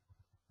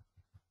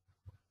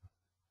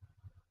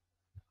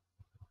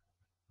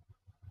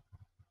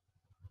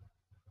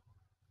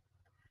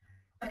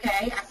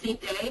 Okay, I see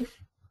Dave.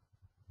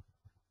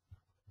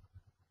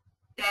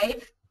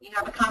 Dave, you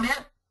have a comment?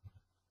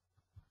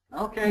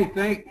 Okay,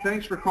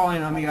 thanks for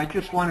calling on me. I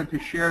just wanted to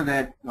share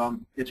that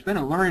it's been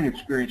a learning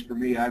experience for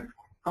me. I've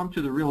come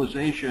to the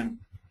realization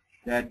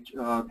that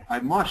I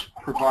must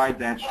provide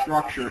that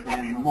structure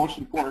and, most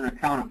important,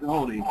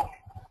 accountability.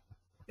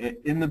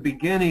 In the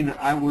beginning,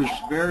 I was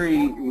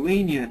very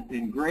lenient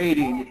in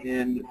grading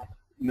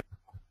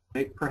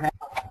and perhaps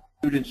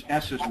students'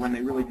 S's when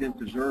they really didn't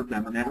deserve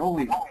them, and that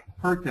only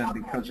hurt them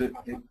because it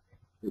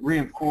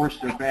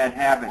reinforced their bad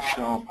habits.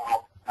 So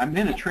I'm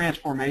in a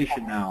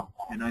transformation now,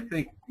 and I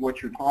think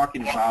what you're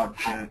talking about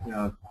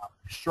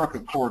struck a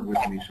chord with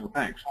me, so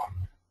thanks.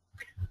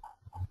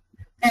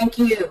 Thank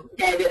you,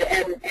 David,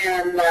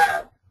 and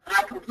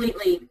I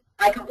completely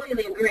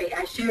agree.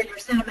 I share your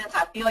sentiments.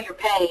 I feel your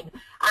pain.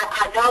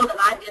 I know that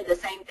I did the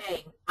same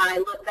thing. I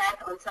look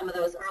back on some of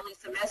those early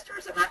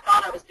semesters, and I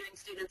thought I was doing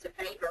students a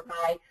favor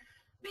by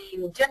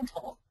being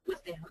gentle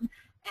with them,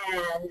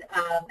 and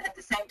at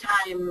the same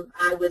time,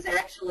 I was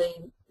actually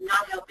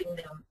not helping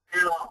them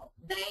at all.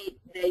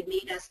 They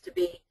need us to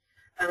be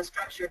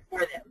structured for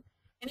them.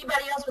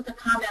 Anybody else with a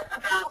comment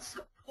about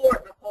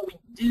support before we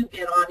do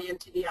get on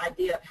into the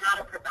idea of how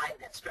to provide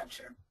that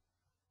structure?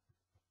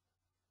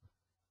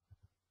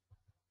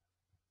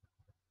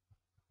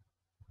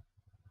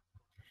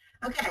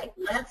 Okay,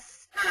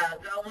 let's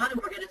go on,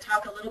 and we're going to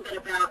talk a little bit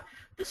about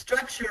the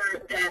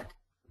structure that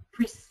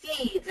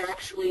precedes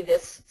actually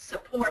this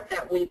support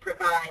that we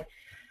provide.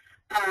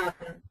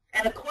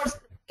 And of course,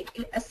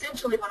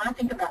 essentially when I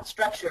think about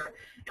structure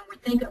and we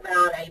think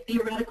about a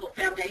theoretical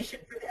foundation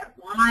for that,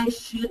 why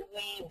should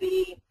we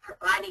be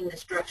providing the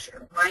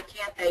structure? Why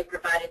can't they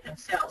provide it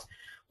themselves?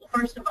 Well,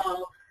 first of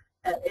all,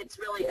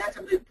 that's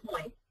a moot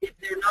point. If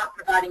they're not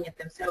providing it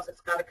themselves,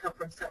 it's got to come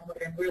from somewhere,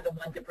 and we're the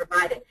one to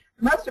provide it.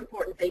 The most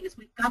important thing is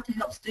we've got to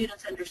help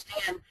students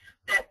understand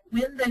that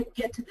when they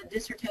get to the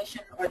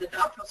dissertation or the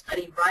doctoral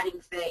study writing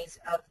phase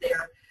of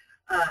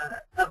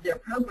their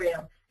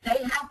program,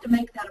 they have to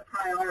make that a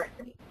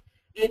priority.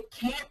 It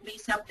can't be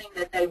something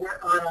that they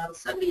work on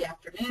Sunday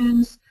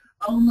afternoons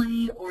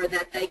only, or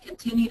that they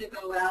continue to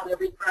go out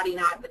every Friday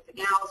night with the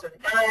gals or the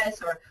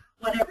guys or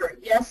whatever.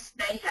 Yes,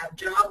 they have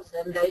jobs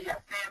and they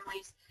have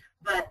families,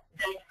 but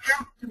they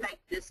have to make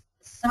this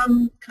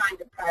some kind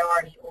of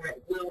priority or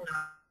it will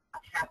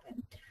not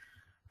happen.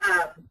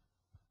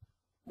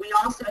 We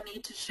also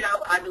need to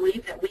show, I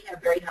believe, that we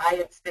have very high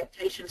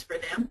expectations for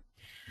them.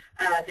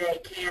 They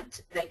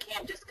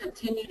can't just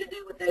continue to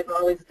do what they've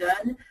always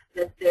done,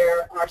 that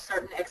there are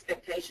certain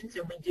expectations,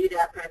 and we do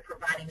that by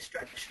providing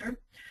structure.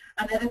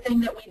 Another thing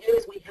that we do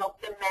is we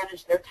help them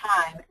manage their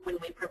time when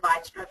we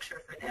provide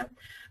structure for them,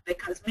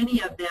 because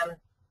many of them,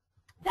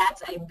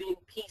 that's a big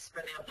piece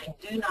for them.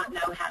 They do not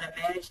know how to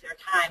manage their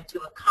time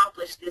to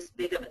accomplish this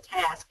big of a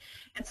task.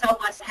 And so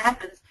what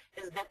happens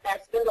is that they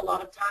spend a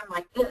lot of time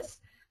like this.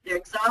 They're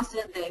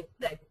exhausted,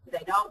 they're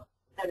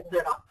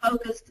not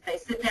focused, they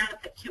sit down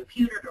at the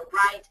computer to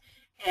write,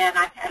 and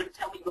I've had them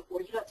tell me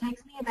before, it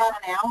takes me about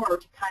an hour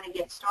to kind of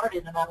get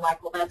started, and I'm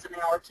like, well, that's an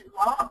hour too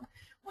long.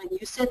 When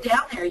you sit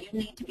down there, you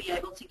need to be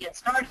able to get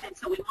started, and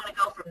so we want to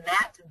go from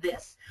that to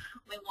this.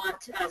 We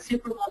want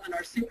Superwoman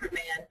or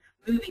Superman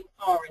moving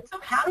forward. So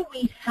how do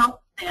we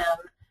help them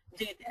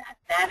do that?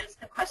 That is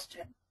the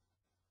question.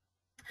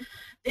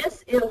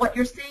 This is what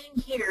you're seeing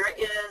here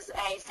is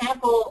a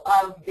sample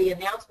of the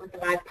announcement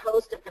that I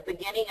post at the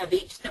beginning of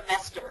each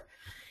semester.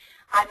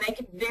 I make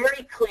it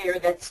very clear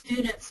that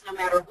students, no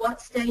matter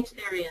what stage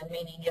they're in,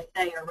 meaning if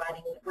they are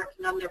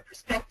working on their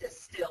prospectus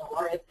still,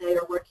 or if they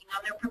are working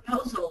on their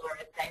proposal, or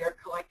if they are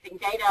collecting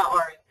data,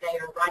 or if they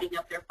are writing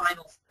up their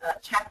final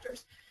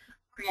chapters,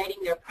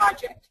 creating their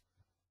project,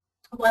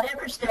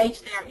 whatever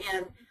stage they're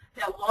in,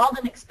 that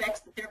Walden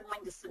expects that they're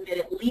going to submit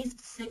at least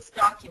 6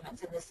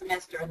 documents in the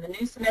semester. And the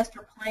new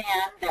semester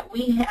plan that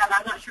we have,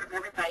 I'm not sure if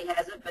everybody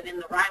has it, but in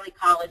the Riley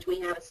College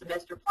we have a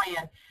semester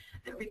plan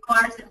that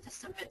requires them to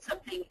submit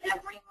something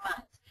every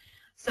month.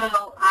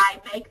 So I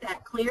make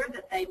that clear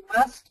that they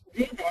must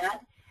do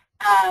that.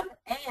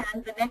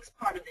 And the next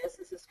part of this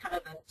is kind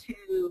of a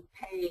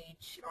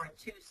 2-page or a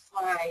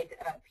 2-slide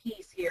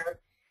piece here,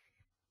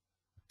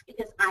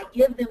 because I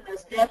give them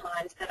those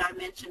deadlines that I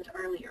mentioned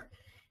earlier.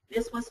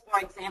 This was, for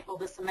example,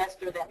 the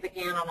semester that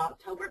began on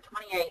October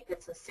 28th.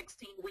 It's a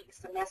 16-week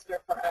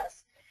semester for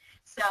us.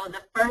 So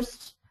the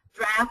first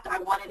draft I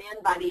want it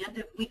in by the end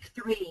of week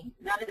 3.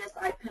 None of this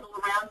I piddle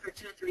around for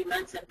 2 or 3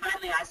 months and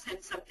finally I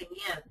send something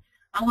in.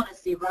 I want to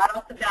see right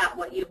off the bat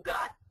what you've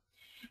got.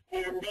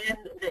 And then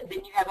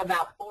you have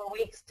about 4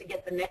 weeks to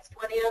get the next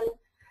one in,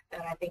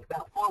 and I think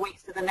about 4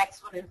 weeks to the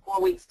next one and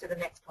 4 weeks to the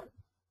next one.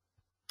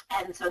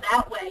 And so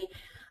that way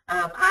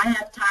I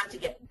have time to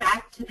get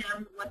back to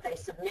them what they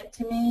submit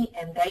to me,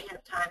 and they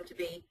have time to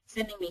be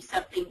sending me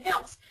something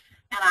else.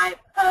 And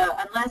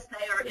unless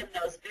they are in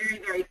those very,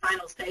 very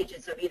final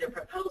stages of either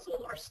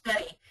proposal or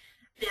study,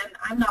 then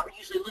I'm not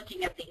usually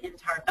looking at the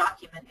entire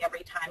document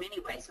every time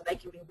anyway, so they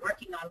can be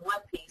working on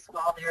one piece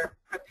while they're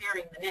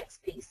preparing the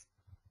next piece.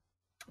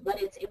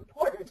 But it's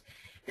important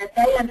that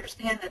they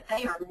understand that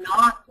they are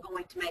not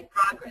going to make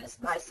progress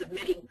by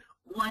submitting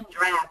one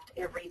draft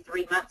every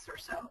 3 months or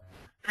so.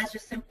 That's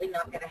just simply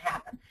not going to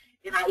happen.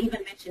 And I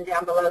even mentioned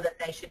down below that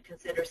they should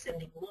consider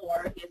sending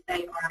more if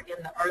they are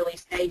in the early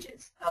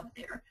stages of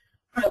their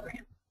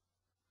program.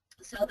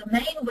 So the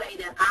main way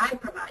that I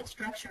provide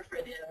structure for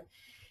them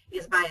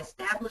is by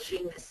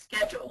establishing the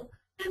schedule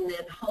and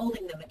then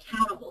holding them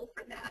accountable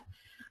for that.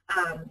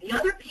 The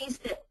other piece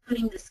that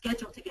putting the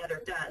schedule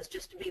together does,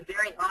 just to be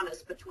very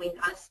honest between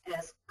us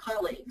as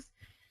colleagues,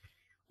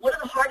 one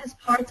of the hardest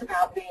parts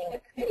about being a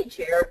committee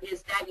chair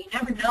is that you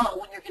never know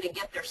when you're going to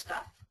get their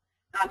stuff.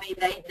 I mean,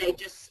 they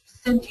just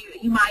send you,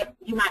 you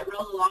might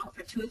roll along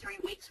for 2 or 3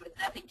 weeks with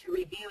nothing to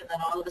review, and then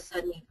all of a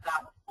sudden you've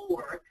got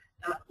 4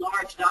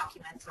 large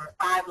documents or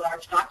 5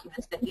 large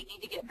documents that you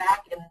need to get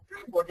back in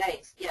 3 or 4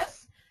 days.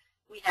 Yes,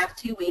 we have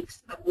 2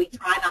 weeks, but we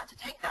try not to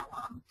take that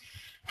long.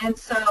 And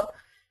so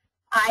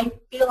I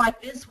feel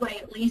like this way,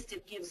 at least,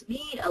 it gives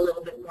me a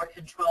little bit more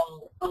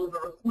control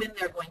over when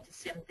they're going to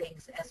send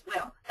things as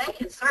well. They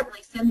can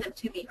certainly send them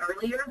to me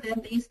earlier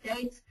than these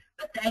dates,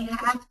 but they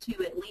have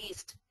to at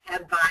least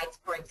have by,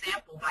 for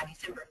example, by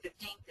December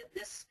 15th in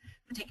this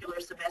particular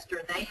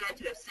semester, they had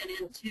to have sent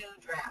in 2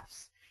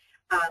 drafts.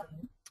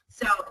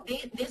 So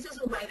this is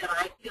a way that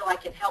I feel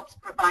like it helps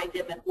provide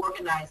them and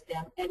organize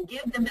them and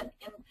give them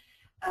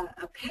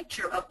a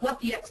picture of what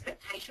the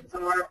expectations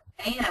are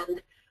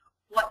and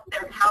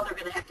how they're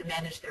going to have to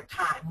manage their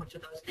time, which are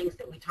those things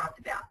that we talked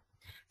about.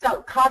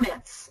 So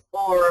comments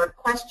or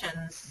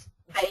questions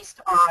based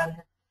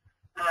on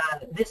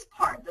this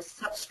part, the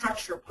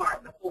substructure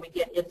part, before we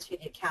get into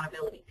the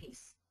accountability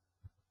piece.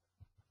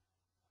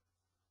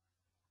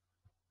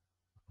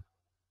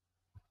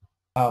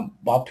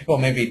 While people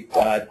may be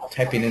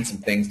typing in some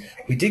things,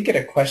 we did get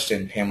a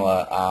question,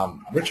 Pamela.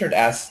 Richard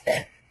asked,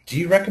 do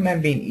you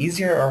recommend being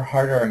easier or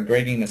harder on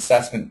grading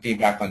assessment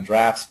feedback on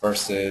drafts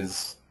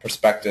versus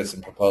prospectus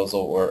and proposal,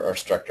 or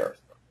stricter?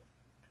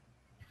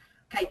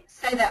 Okay,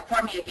 say that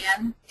for me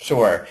again.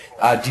 Sure.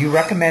 Do you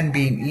recommend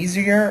being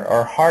easier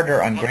or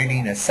harder on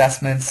grading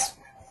assessments,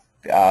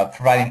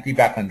 providing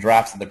feedback on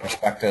drafts of the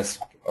prospectus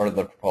or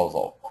the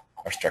proposal,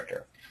 or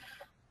stricter?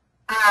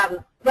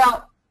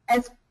 Well,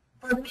 as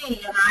for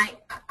me, and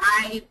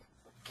I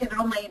can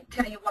only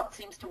tell you what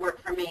seems to work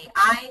for me,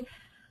 I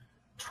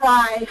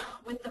try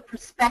with the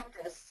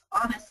prospectus,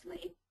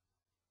 honestly,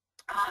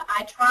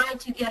 I try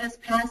to get us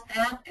past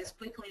that as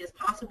quickly as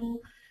possible,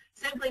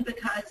 simply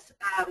because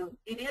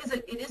it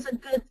is a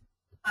good,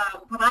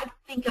 what I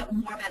think of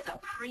more as a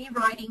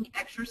pre-writing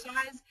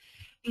exercise.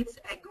 It's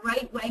a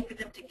great way for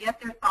them to get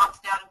their thoughts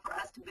down and for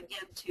us to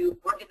begin to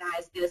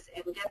organize this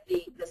and get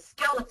the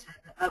skeleton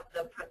of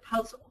the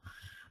proposal.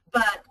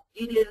 But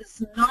it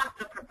is not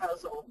the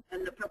proposal,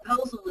 and the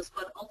proposal is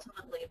what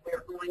ultimately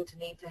we're going to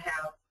need to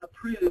have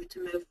approved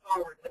to move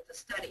forward with the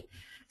study.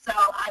 So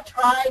I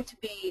try to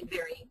be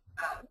very,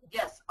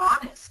 yes,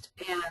 honest,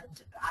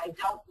 and I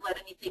don't let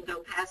anything go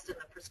past in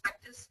the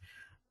prospectus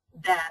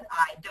that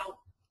I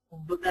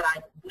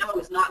know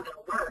is not going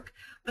to work.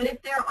 But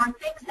if there are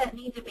things that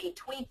need to be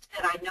tweaked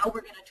that I know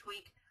we're going to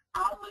tweak,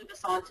 I'll move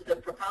us on to the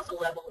proposal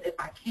level if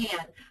I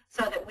can,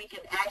 so that we can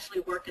actually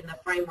work in the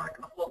framework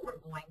of what we're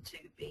going to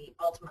be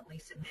ultimately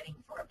submitting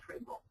for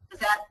approval. Does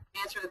that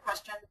answer the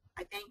question,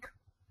 I think?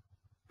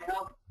 I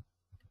hope.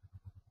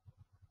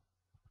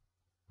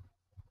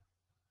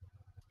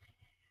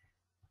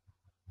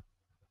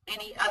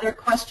 Any other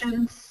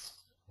questions?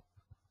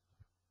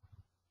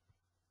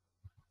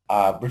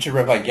 Richard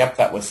Riva, yep,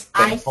 that was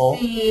thankful.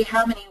 I see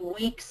how many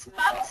weeks,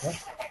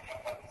 months.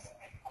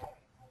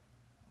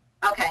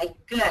 Okay,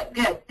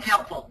 good,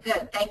 helpful,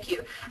 good, thank you.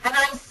 And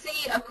I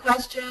see a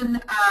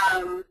question,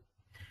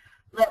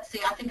 let's see,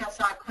 I think I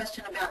saw a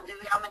question about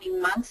how many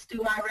months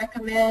do I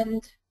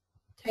recommend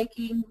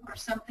taking or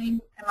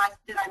something?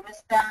 Did I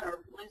miss that or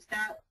lose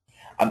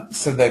that?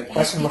 So the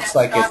question looks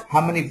like is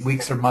how many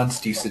weeks or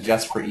months do you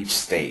suggest for each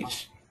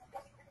stage?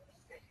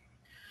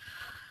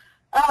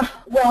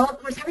 Well, of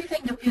course,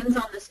 everything depends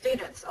on the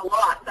students a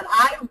lot, but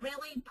I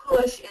really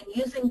push, in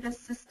using this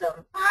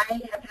system,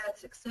 I have had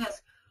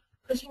success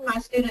pushing my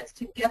students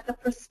to get the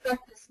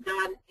prospectus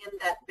done in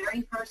that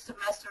very first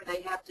semester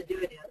they have to do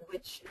it in,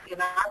 which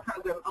in our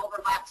program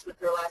overlaps with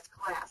their last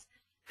class.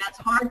 That's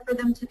hard for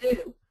them to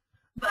do,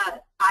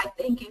 but I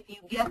think if you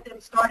get them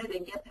started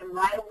and get them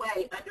right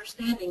away,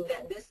 understanding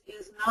that this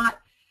is not,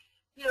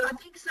 you know, I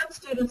think some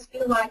students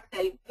feel like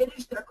they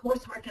finish their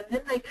coursework and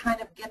then they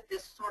kind of get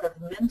this sort of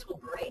mental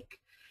break.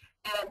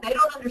 And they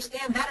don't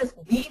understand that is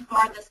the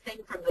farthest thing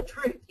from the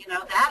truth. You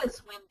know, that is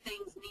when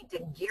things need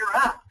to gear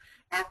up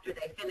after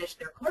they finish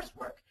their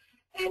coursework.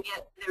 And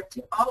yet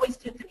there always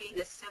tend to be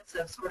this sense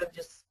of sort of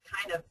just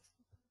kind of,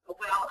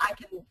 well, I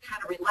can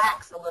kind of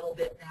relax a little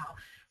bit now.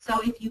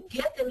 So if you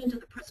get them into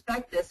the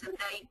prospectus and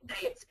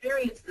they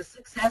experience the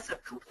success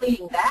of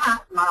completing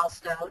that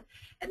milestone,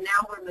 and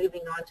now we're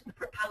moving on to the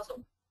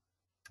proposal.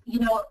 You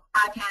know,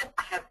 I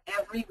have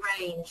every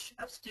range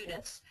of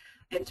students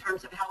in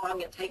terms of how long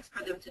it takes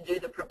for them to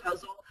do the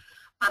proposal.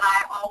 but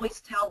I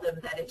always tell them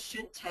that it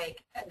should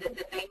take,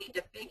 that they need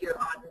to figure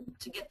on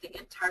to get the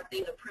entire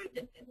thing approved,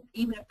 and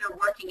even if they're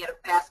working at a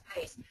fast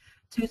pace,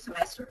 2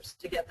 semesters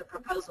to get the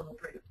proposal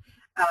approved.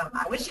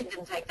 I wish it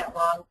didn't take that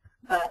long,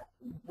 but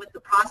with the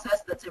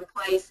process that's in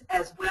place,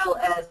 as well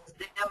as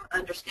them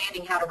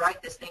understanding how to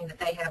write this thing that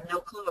they have no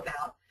clue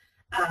about,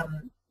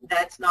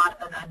 that's not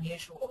an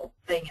unusual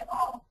thing at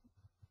all.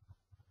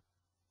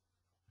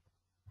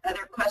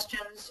 Other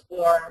questions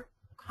or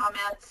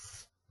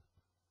comments?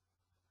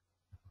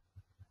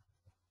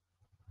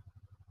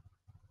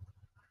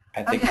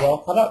 I think we're all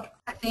caught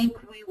up. I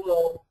think we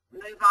will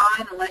move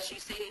on unless you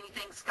see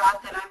anything,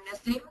 Scott, that I'm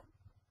missing.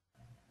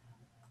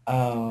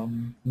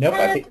 Nope,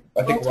 I think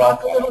we'll we're all talk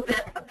a caught little up.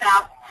 bit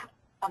about,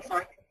 I'm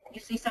sorry,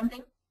 you see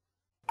something?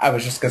 I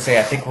was just going to say,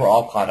 I think we're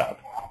all caught up.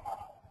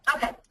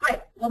 Okay, great.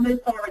 We'll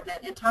move forward then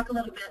and talk a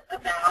little bit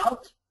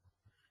about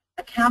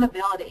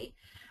accountability.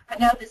 I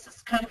know this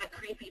is kind of a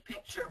creepy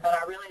picture, but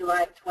I really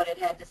liked what it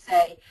had to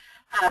say.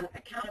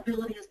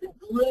 Accountability is the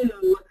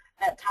glue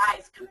that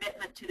ties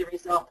commitment to the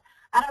result.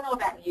 I don't know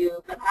about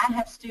you, but I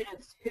have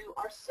students who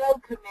are so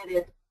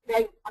committed.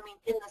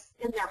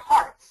 In their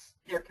hearts,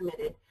 they're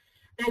committed.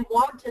 They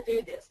want to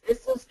do this.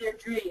 This is their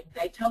dream.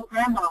 They told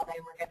Grandma they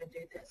were going to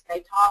do this.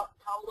 They told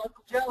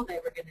Uncle Joe they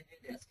were going to do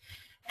this.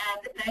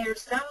 And they are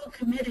so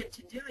committed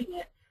to doing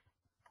it,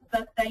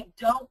 but they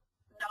don't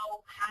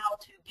know how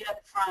to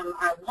get from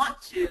I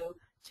want to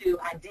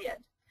I did.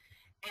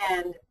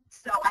 And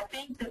so I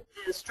think that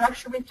the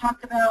structure we've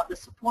talked about, the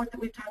support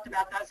that we've talked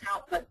about does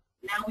help, but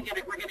now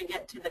we're going to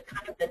get to the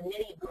kind of the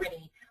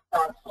nitty-gritty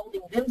of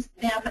holding them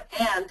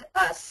and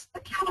us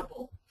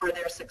accountable for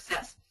their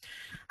success.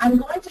 I'm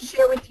going to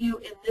share with you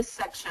in this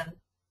section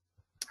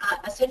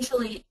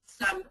essentially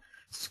some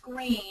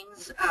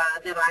screens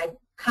that I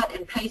cut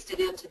and pasted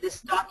into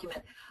this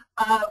document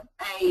of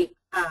an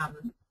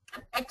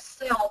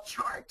Excel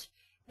chart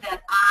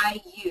that I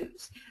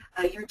use.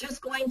 You're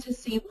just going to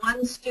see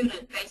one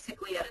student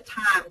basically at a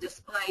time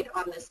displayed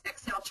on this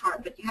Excel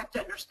chart, but you have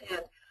to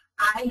understand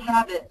I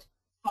have it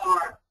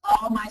for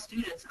all my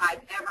students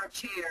I've ever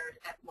chaired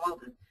at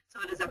Walden.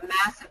 So it is a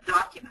massive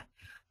document.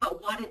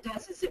 But what it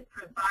does is it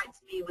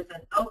provides me with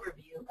an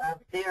overview of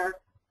their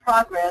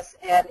progress,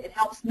 and it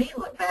helps me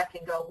look back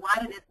and go,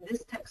 why did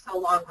this take so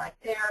long right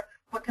there?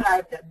 What could I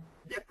have done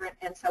different,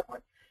 and so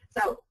forth.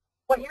 So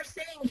what you're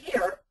seeing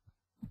here,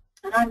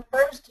 and I'm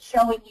first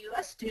showing you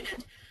a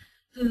student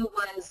who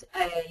was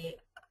a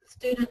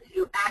student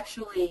who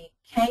actually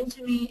came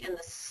to me in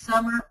the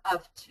summer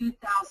of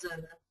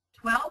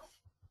 2012,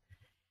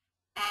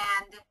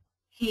 and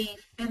he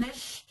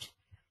finished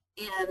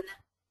in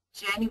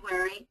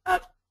January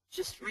of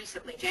just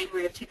recently,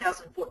 January of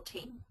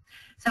 2014.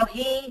 So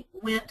he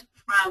went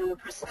from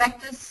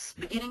prospectus,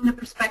 beginning the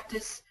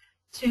prospectus,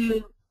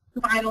 to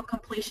final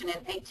completion in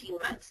 18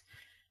 months.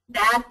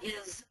 That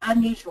is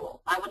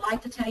unusual. I would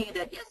like to tell you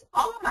that, yes,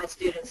 all of my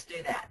students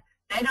do that.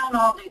 They don't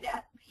all do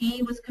that.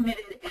 He was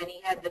committed, and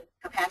he had the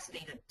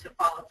capacity to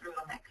follow through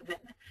on that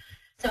commitment.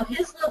 So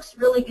his looks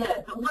really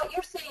good. But what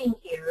you're seeing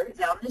here is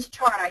on this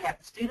chart, I have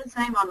the student's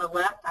name on the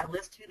left. I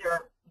list who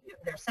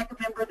their second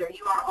member, their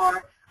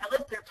URR. I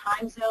list their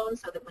time zone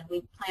so that when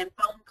we plan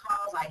phone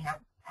calls, I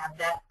have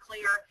that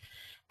clear.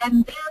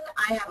 And then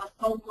I have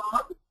a phone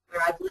log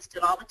where I've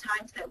listed all the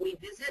times that we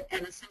visit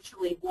and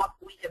essentially what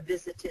we have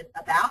visited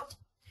about.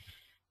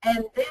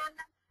 And then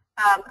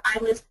I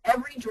list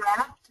every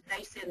draft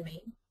they send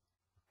me.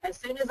 As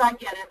soon as I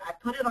get it, I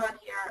put it on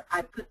here.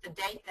 I put the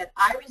date that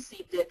I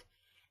received it.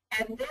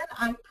 And then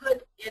I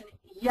put in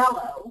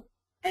yellow,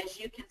 as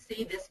you can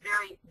see this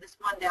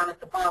one down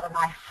at the bottom,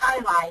 I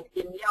highlight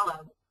in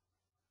yellow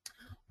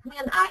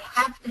when I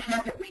have to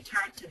have it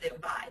returned to them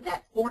by,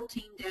 that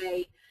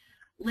 14-day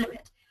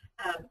limit.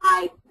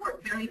 I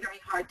work very,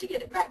 very hard to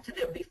get it back to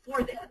them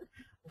before then,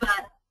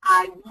 but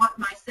I want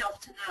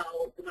myself to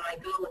know when I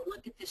go and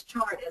look at this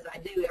chart, as I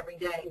do every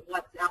day,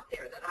 what's out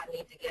there that I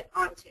need to get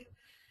onto.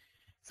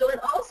 So,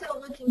 and also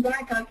looking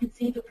back, I can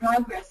see the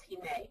progress he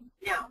made.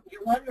 Now,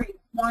 you're wondering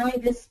why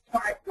this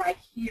part right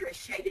here is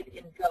shaded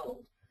in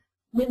gold.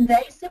 When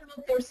they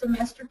submit their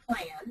semester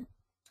plan,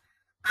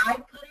 I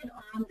put it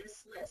on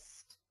this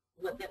list,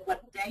 what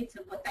dates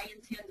and what they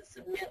intend to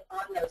submit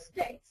on those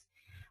dates.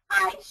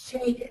 I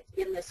shade it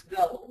in this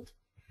gold.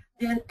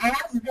 Then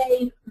as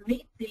they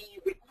meet the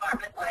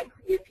requirement, like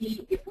if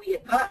we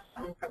had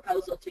gotten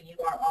proposal to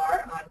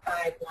URR on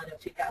 5/1 of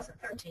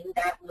 2013,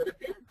 that would have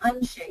been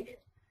unshaded.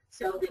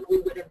 So then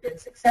we would have been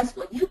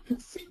successful. You can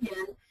see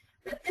then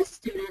that this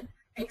student,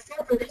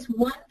 except for this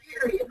one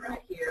period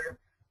right here,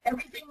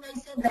 everything they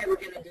said they were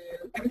going to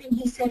do, everything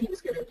he said he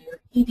was going to do,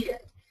 he did.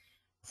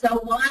 So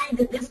why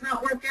did this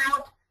not work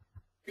out?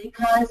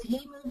 Because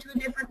he moved to a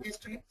different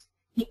district.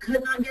 He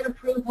could not get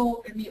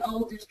approval in the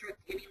old district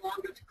any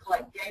longer to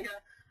collect data.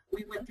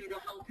 We went through the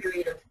whole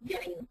period of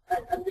getting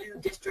a new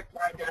district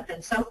lined up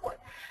and so forth.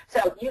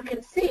 So you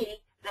can see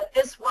that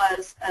this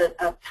was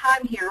a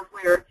time here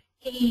where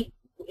he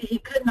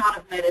could not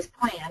have met his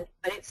plan,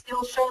 but it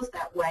still shows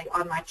that way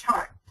on my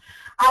chart.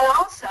 I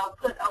also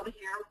put over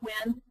here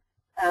when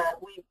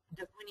we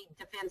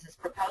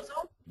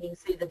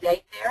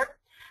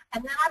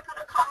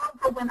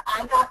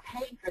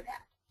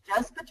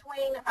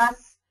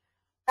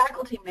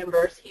faculty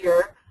members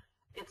here,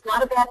 it's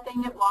not a bad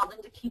thing at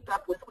Walden to keep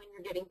up with when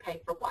you're getting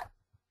paid for what,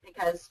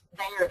 because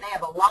they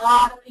have a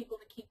lot of people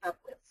to keep up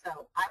with.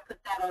 So I put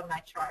that on my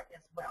chart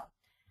as well.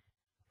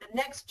 The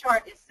next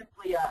chart is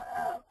simply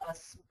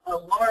a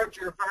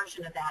larger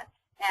version of that,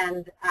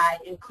 and I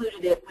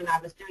included it when I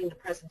was doing the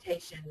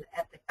presentation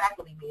at the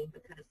faculty meeting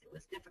because it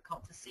was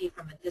difficult to see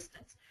from a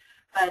distance.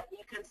 But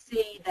you can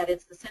see that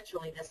it's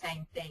essentially the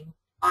same thing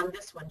on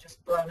this one,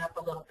 just blown up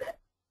a little bit.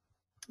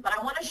 But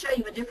I want to show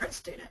you a different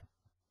student.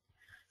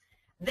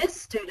 This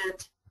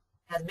student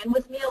has been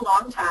with me a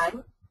long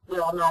time,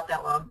 well, not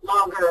that long,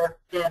 longer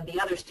than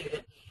the other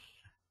student.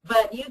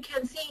 But you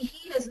can see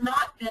he has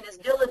not been as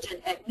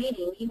diligent at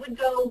meeting. He would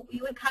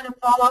kind of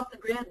fall off the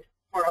grid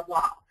for a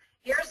while.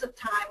 Here's a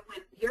time when,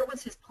 here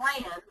was his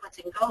plan, what's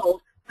in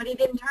gold, but he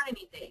didn't turn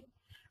anything.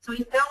 So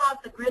he fell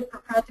off the grid for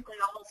practically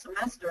a whole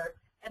semester,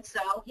 and so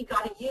he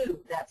got a U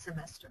that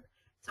semester.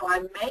 So I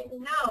make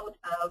note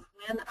of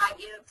when I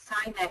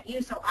sign that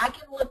U so I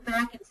can look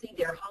back and see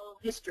their whole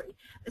history.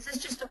 This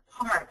is just a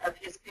part of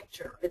his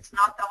picture. It's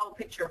not the whole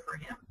picture for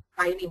him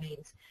by any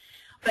means.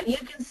 But you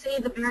can see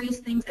the various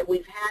things that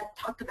we've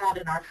talked about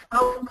in our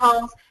phone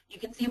calls. You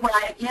can see where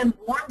I again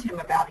warned him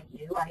about a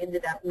U. I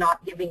ended up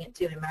not giving it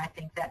to him, I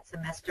think, that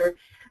semester.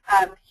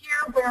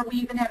 Here where we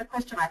even had a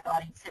question, I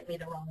thought he'd sent me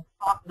the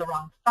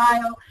wrong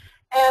file,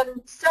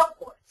 and so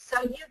forth.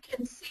 So you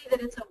can see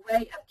that it's a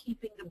way of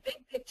keeping the big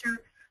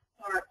picture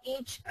for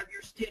each of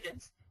your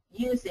students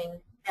using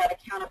that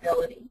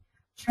accountability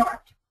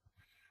chart.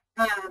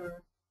 I'm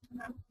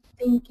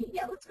thinking,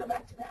 yeah, let's go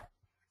back to that.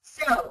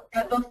 So,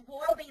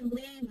 before we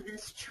leave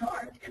this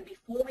chart and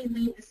before we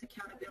leave this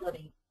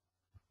accountability,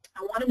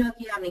 I want to know if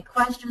you have any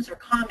questions or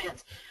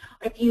comments.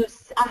 I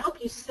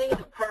hope you see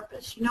the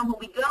purpose. You know, when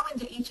we go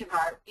into each of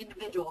our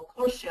individual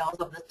course shells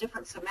of the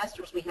different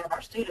semesters we have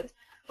our students,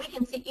 we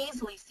can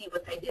easily see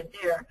what they did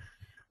there.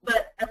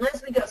 But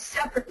unless we go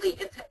separately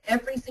into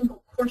every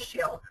single course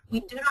shell, we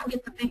do not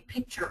get the big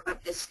picture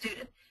of this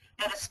student.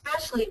 And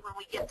especially when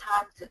we get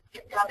time to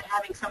get down to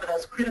having some of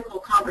those critical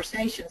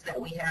conversations that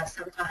we have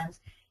sometimes,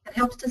 it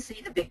helps to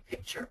see the big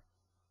picture.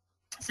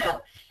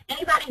 So,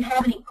 anybody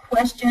have any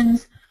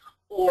questions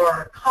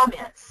or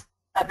comments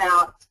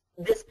about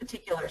this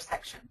particular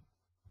section?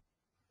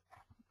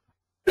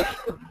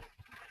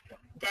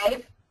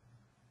 Dave?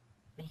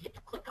 Let me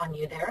click on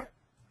you there.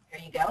 There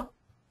you go.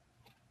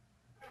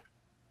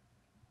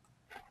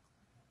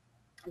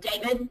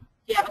 David, do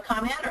you have a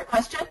comment or a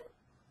question?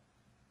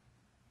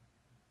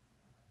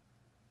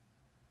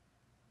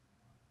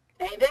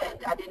 David,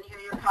 I didn't hear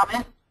your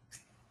comment.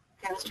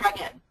 Okay, let's try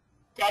again.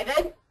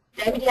 David,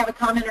 do you have a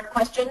comment or a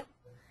question?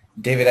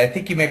 David, I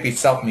think you might be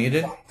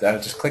self-muted.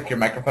 Just click your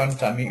microphone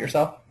to unmute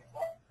yourself.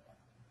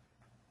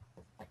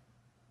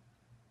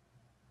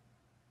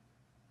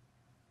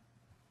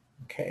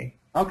 Okay.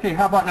 Okay,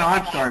 how about now?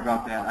 I'm sorry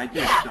about that. I did.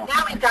 Yeah,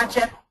 now we got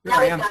you.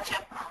 Now we got you.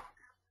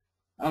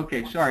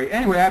 Okay, sorry.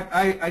 Anyway,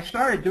 I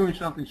started doing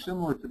something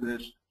similar to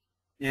this,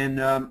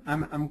 and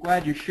I'm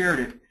glad you shared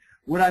it.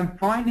 What I'm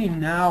finding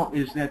now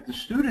is that the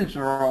students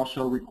are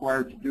also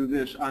required to do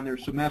this on their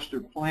semester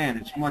plan.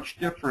 It's much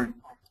different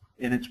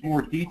and it's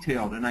more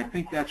detailed, and I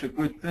think that's a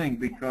good thing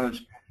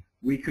because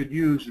we could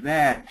use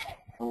that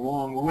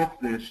along with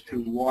this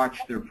to watch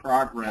their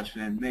progress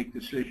and make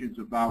decisions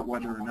about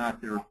whether or not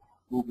they're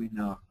moving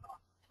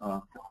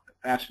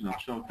fast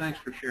enough. So thanks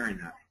for sharing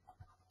that.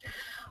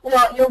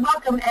 Well, you're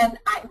welcome, and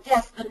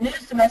yes, the new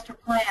semester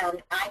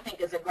plan, I think,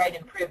 is a great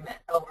improvement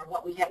over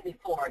what we had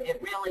before.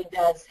 It really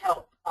does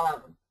help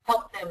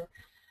them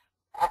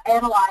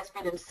analyze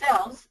for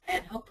themselves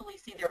and hopefully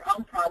see their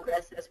own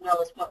progress as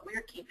well as what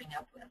we're keeping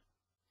up with.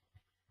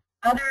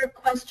 Other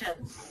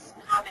questions,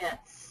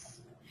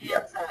 comments,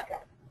 hands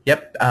up?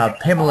 Yep.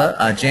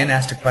 Pamela, Jan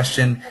asked a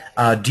question.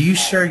 Do you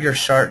share your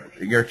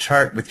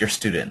chart with your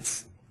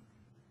students?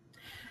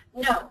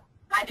 No.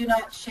 I do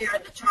not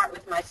share the chart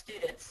with my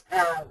students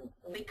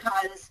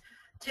because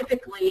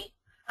typically,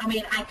 I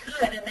mean, I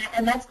could,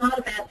 and that's not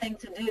a bad thing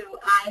to do.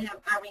 I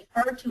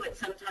refer to it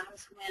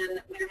sometimes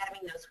when we're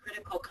having those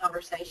critical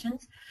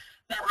conversations,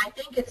 but I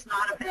think it's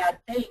not a bad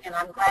thing, and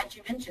I'm glad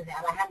you mentioned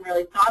that. I hadn't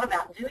really thought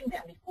about doing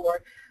that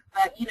before,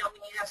 but you know,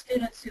 when you have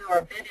students who are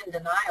a bit in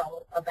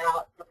denial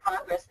about the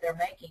progress they're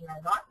making or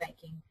not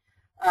making,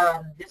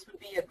 this would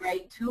be a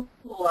great tool,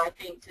 I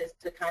think,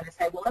 to kind of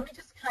say, well, let me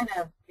just kind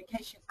of, in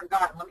case you've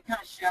forgotten, let me kind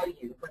of show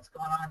you what's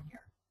going on here.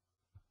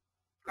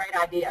 Great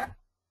idea.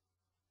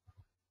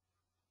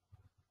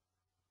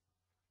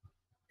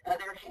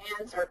 Other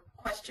hands or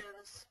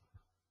questions?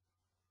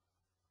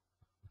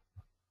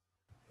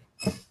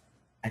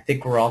 I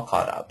think we're all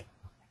caught up.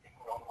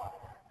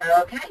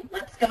 Okay,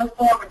 let's go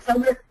forward. So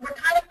we're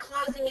kind of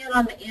closing in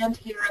on the end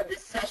here of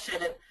this session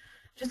and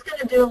just going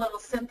to do a little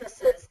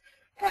synthesis.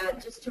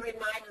 Just to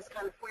remind us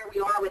kind of where we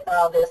are with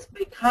all this,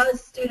 because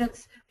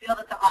students feel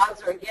that the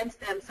odds are against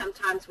them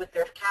sometimes with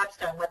their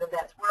capstone, whether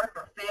that's work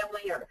or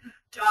family or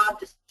job,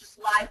 just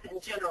life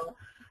in general.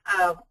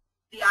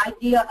 The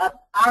idea of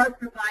our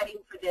providing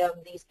for them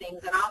these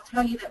things, and I'll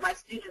tell you that my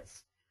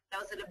students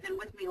those that have been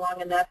with me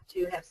long enough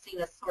to have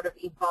seen us sort of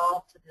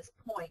evolve to this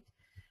point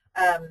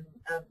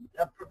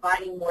of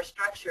providing more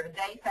structure,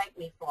 they thank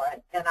me for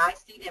it, and I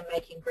see them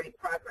making great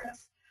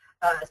progress,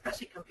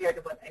 especially compared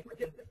to what they were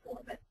doing before.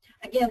 But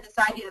again, this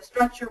idea of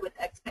structure with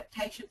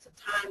expectations and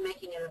time,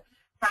 making it a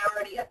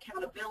priority,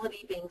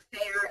 accountability, being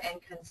fair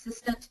and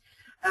consistent.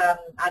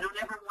 I don't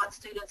ever want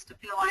students to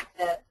feel like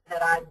that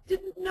I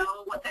didn't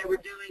know what they were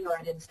doing or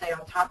I didn't stay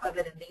on top of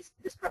it, and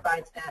this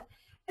provides that.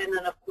 And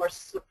then, of course,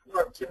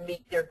 support to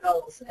meet their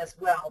goals as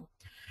well.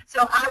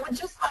 So I would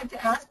just like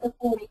to ask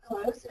before we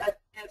close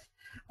if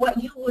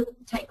what you would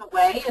take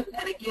away,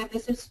 and again,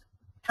 this is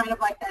kind of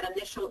like that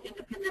initial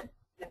independent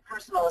and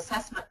personal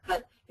assessment,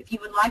 but if you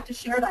would like to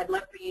share it, I'd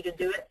love for you to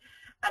do it.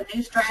 A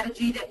new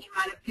strategy that you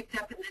might have picked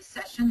up in this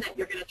session that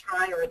you're going to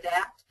try or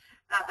adapt,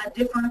 a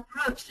different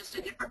approach, just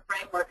a different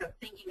framework of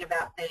thinking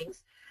about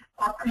things,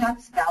 or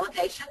perhaps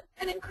validation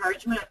and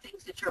encouragement of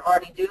things that you're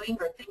already doing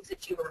or things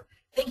that you were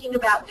thinking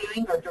about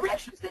doing or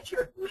directions that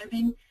you're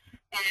moving.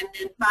 And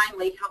then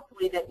finally,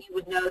 hopefully that you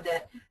would know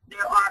that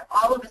there are,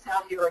 all of us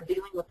out here are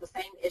dealing with the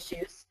same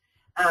issues.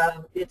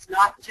 It's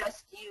not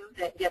just you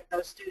that get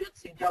those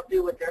students who don't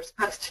do what they're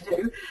supposed to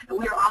do.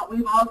 We've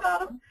all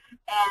got them.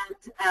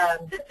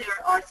 And that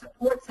there are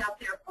supports out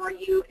there for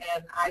you,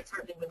 and I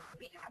certainly would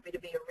be happy to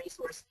be a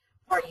resource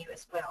for you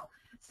as well.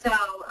 So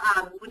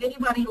would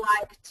anybody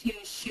like to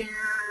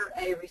share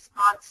a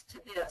response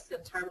to this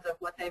in terms of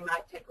what they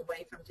might take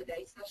away from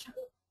today's session?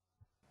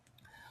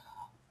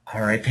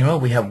 All right, Pamela,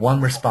 we have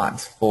one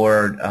response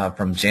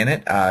from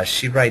Janet.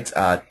 She writes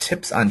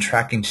tips on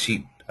tracking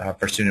sheet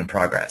for student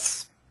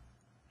progress.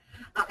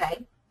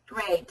 Okay,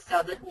 great.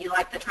 So you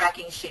like the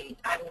tracking sheet.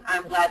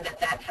 I'm glad that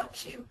that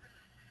helps you.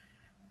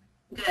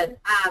 Good.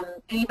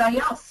 Anybody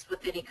else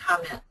with any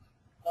comment?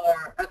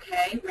 Or,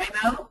 okay,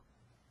 Ramo,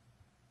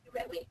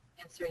 let me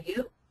answer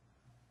you.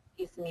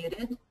 He's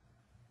muted.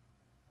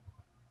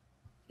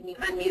 Can you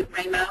unmute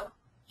Ramo?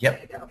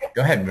 Yep.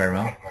 Go ahead,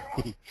 Ramo.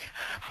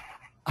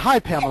 Hi,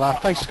 Pamela.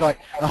 Thanks, Scott.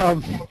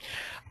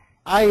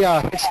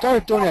 I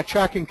started doing that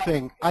tracking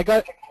thing. I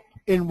got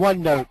in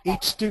OneNote.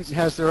 Each student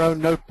has their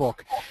own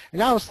notebook.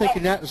 And I was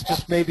thinking that was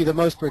just maybe the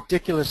most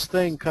ridiculous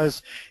thing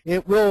because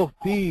it will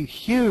be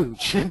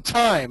huge in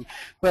time.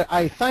 But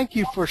I thank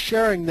you for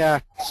sharing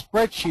that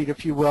spreadsheet,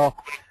 if you will,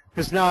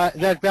 because now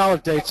that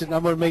validates it, and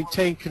I'm going to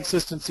maintain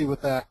consistency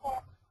with that.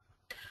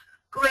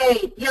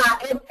 Great, yeah,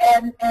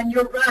 and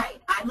you're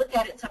right. I look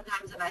at it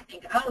sometimes and I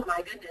think, oh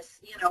my goodness,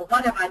 you know,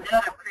 what have I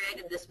done? I've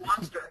created this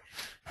monster.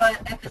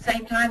 But at the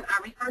same time, I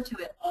refer to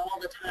it all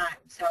the time.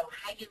 So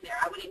hang in there.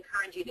 I would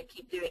encourage you to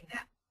keep doing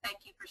that. Thank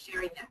you for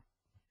sharing that.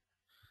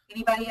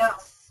 Anybody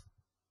else?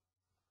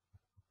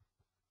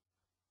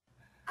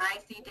 I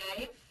see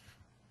Dave.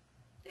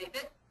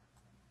 David?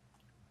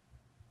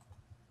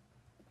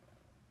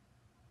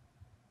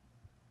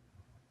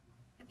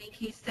 I think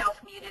he's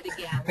self-muted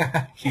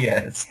again.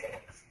 Yes.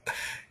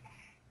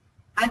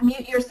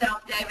 Unmute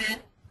yourself, David.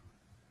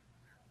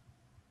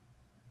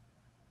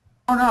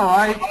 Oh, no,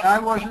 I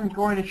wasn't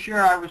going to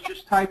share. I was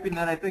just typing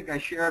that I think I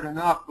shared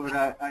enough, but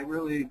I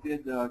really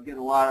did get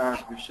a lot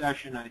out of your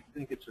session. I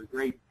think it's a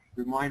great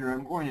reminder.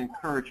 I'm going to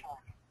encourage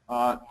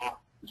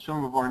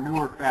some of our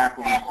newer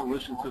faculty to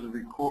listen to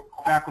the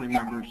faculty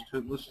members to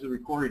listen to the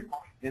recording.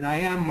 And I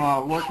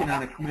am working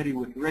on a committee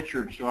with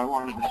Richard, so I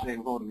wanted to say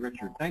hello to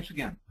Richard. Thanks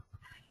again.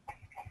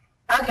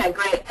 Okay,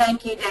 great.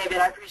 Thank you, David.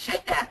 I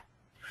appreciate that.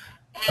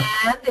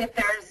 And if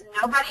there's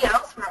nobody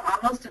else, we're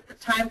almost at the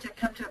time to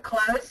come to a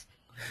close.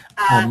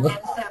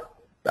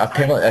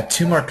 Pamela,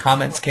 two more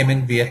comments came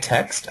in via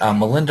text.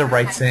 Melinda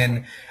writes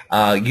in,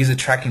 use a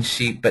tracking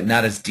sheet, but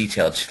not as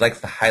detailed. She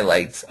likes the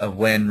highlights of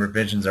when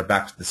revisions are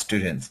back to the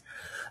students.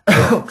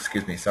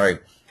 Excuse me, sorry.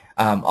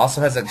 She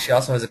also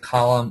has a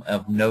column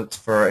of notes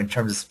in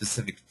terms of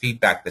specific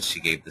feedback that she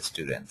gave the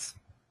students.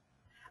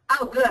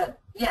 Oh, good.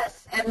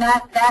 Yes, and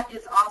that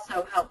is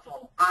also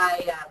helpful.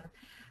 I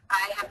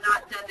have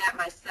not done that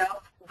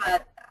myself,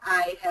 but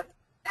I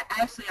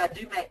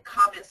do make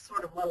comments,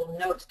 sort of little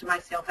notes to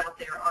myself out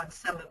there on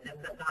some of them,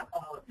 but not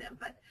all of them.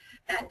 But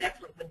that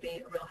definitely would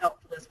be real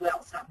helpful as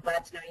well. So I'm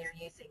glad to know you're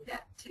using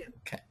that too.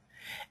 Okay.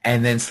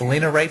 And then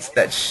Selena writes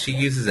that she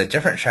uses a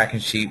different tracking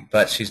sheet,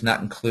 but she's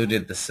not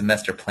included the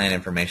semester plan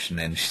information,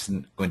 and she's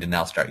going to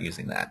now start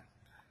using that.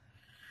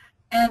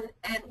 And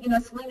you know,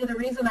 Selena, the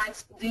reason I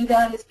do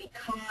that is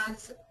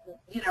because,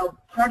 you know,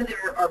 part of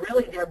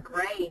their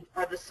grade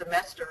for the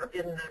semester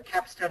in the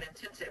Capstone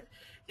Intensive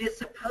is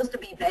supposed to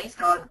be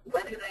based on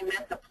whether they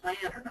met the plan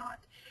or not.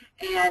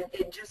 And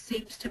it just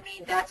seems to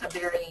me that's I'm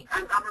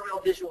a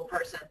real visual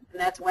person, and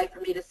that's a way for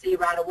me to see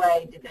right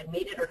away, did they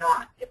meet it or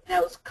not? If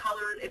that was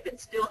colored, if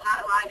it's still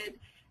highlighted,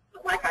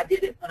 like I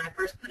did it when I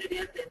first put it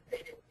in, then they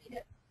didn't meet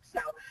it. So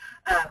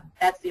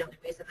that's the only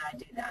reason I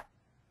do that.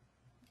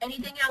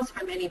 Anything else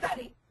from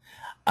anybody?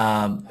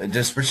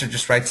 Richard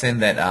just writes in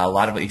that a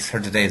lot of what he's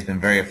heard today has been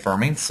very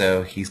affirming,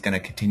 so he's going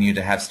to continue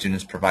to have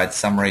students provide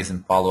summaries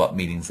and follow-up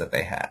meetings that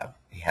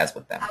he has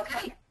with them.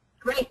 Okay,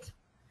 great.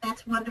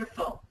 That's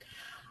wonderful.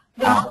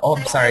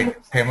 I'm sorry,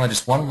 Pamela,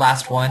 just one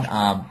last one.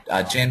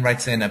 Jan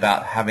writes in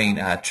about having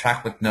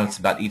track with notes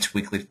about each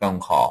weekly phone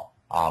call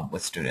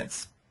with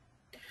students.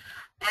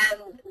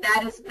 And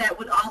that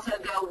would also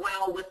go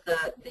well with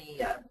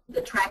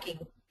the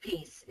tracking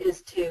piece,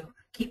 is to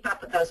keep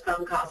up with those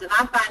phone calls. And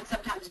I find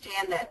sometimes,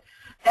 Jan,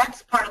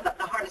 that's part of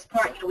the hardest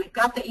part. You know, we've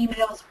got the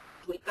emails,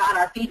 we've got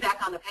our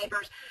feedback on the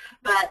papers,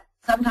 but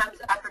sometimes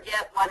I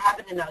forget what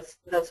happened in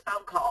those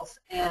phone calls,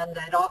 and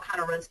it all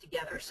kind of runs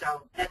together.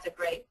 So that's a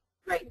great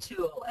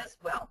tool as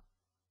well.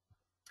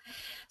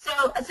 So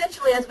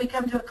essentially, as we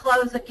come to a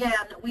close again,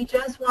 we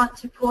just want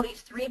to pull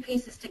these three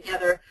pieces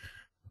together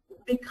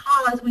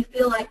because we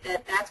feel like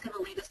that's going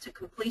to lead us to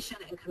completion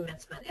and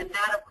commencement. And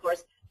that, of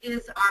course,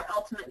 is our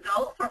ultimate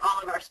goal for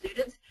all of our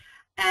students.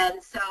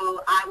 And so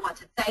I want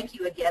to thank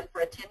you again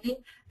for attending.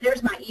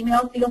 There's my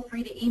email. Feel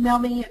free to email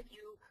me if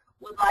you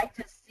would like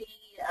to see,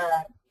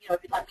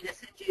 if you'd like me to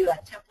send you a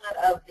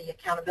template of the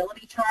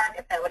accountability chart,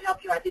 if that would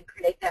help you. I did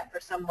create that for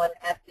someone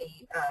at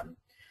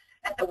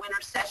the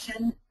winter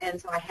session, and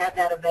so I have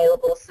that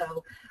available.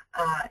 So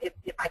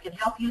if I can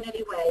help you in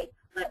any way,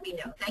 let me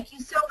know. Thank you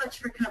so much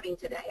for coming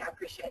today. I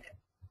appreciate it.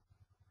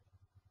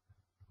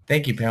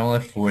 Thank you,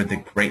 Pamela, for the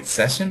great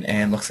session,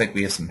 and looks like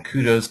we have some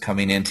kudos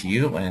coming in to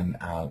you, and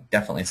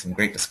definitely some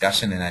great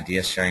discussion and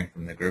idea sharing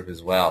from the group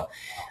as well.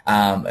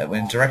 I'm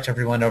going to direct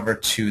everyone over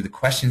to the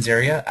questions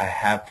area. I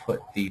have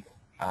put the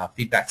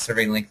feedback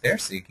survey link there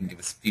so you can give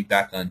us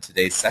feedback on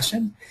today's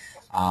session.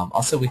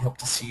 Also, we hope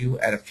to see you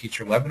at a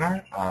future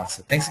webinar.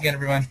 So thanks again,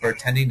 everyone, for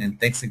attending,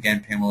 and thanks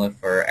again, Pamela,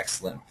 for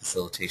excellent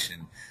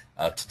facilitation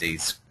of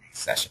today's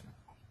session.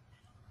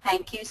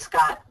 Thank you,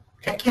 Scott.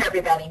 Okay. Take care,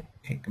 everybody.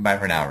 Okay, goodbye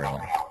for now,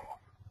 everyone.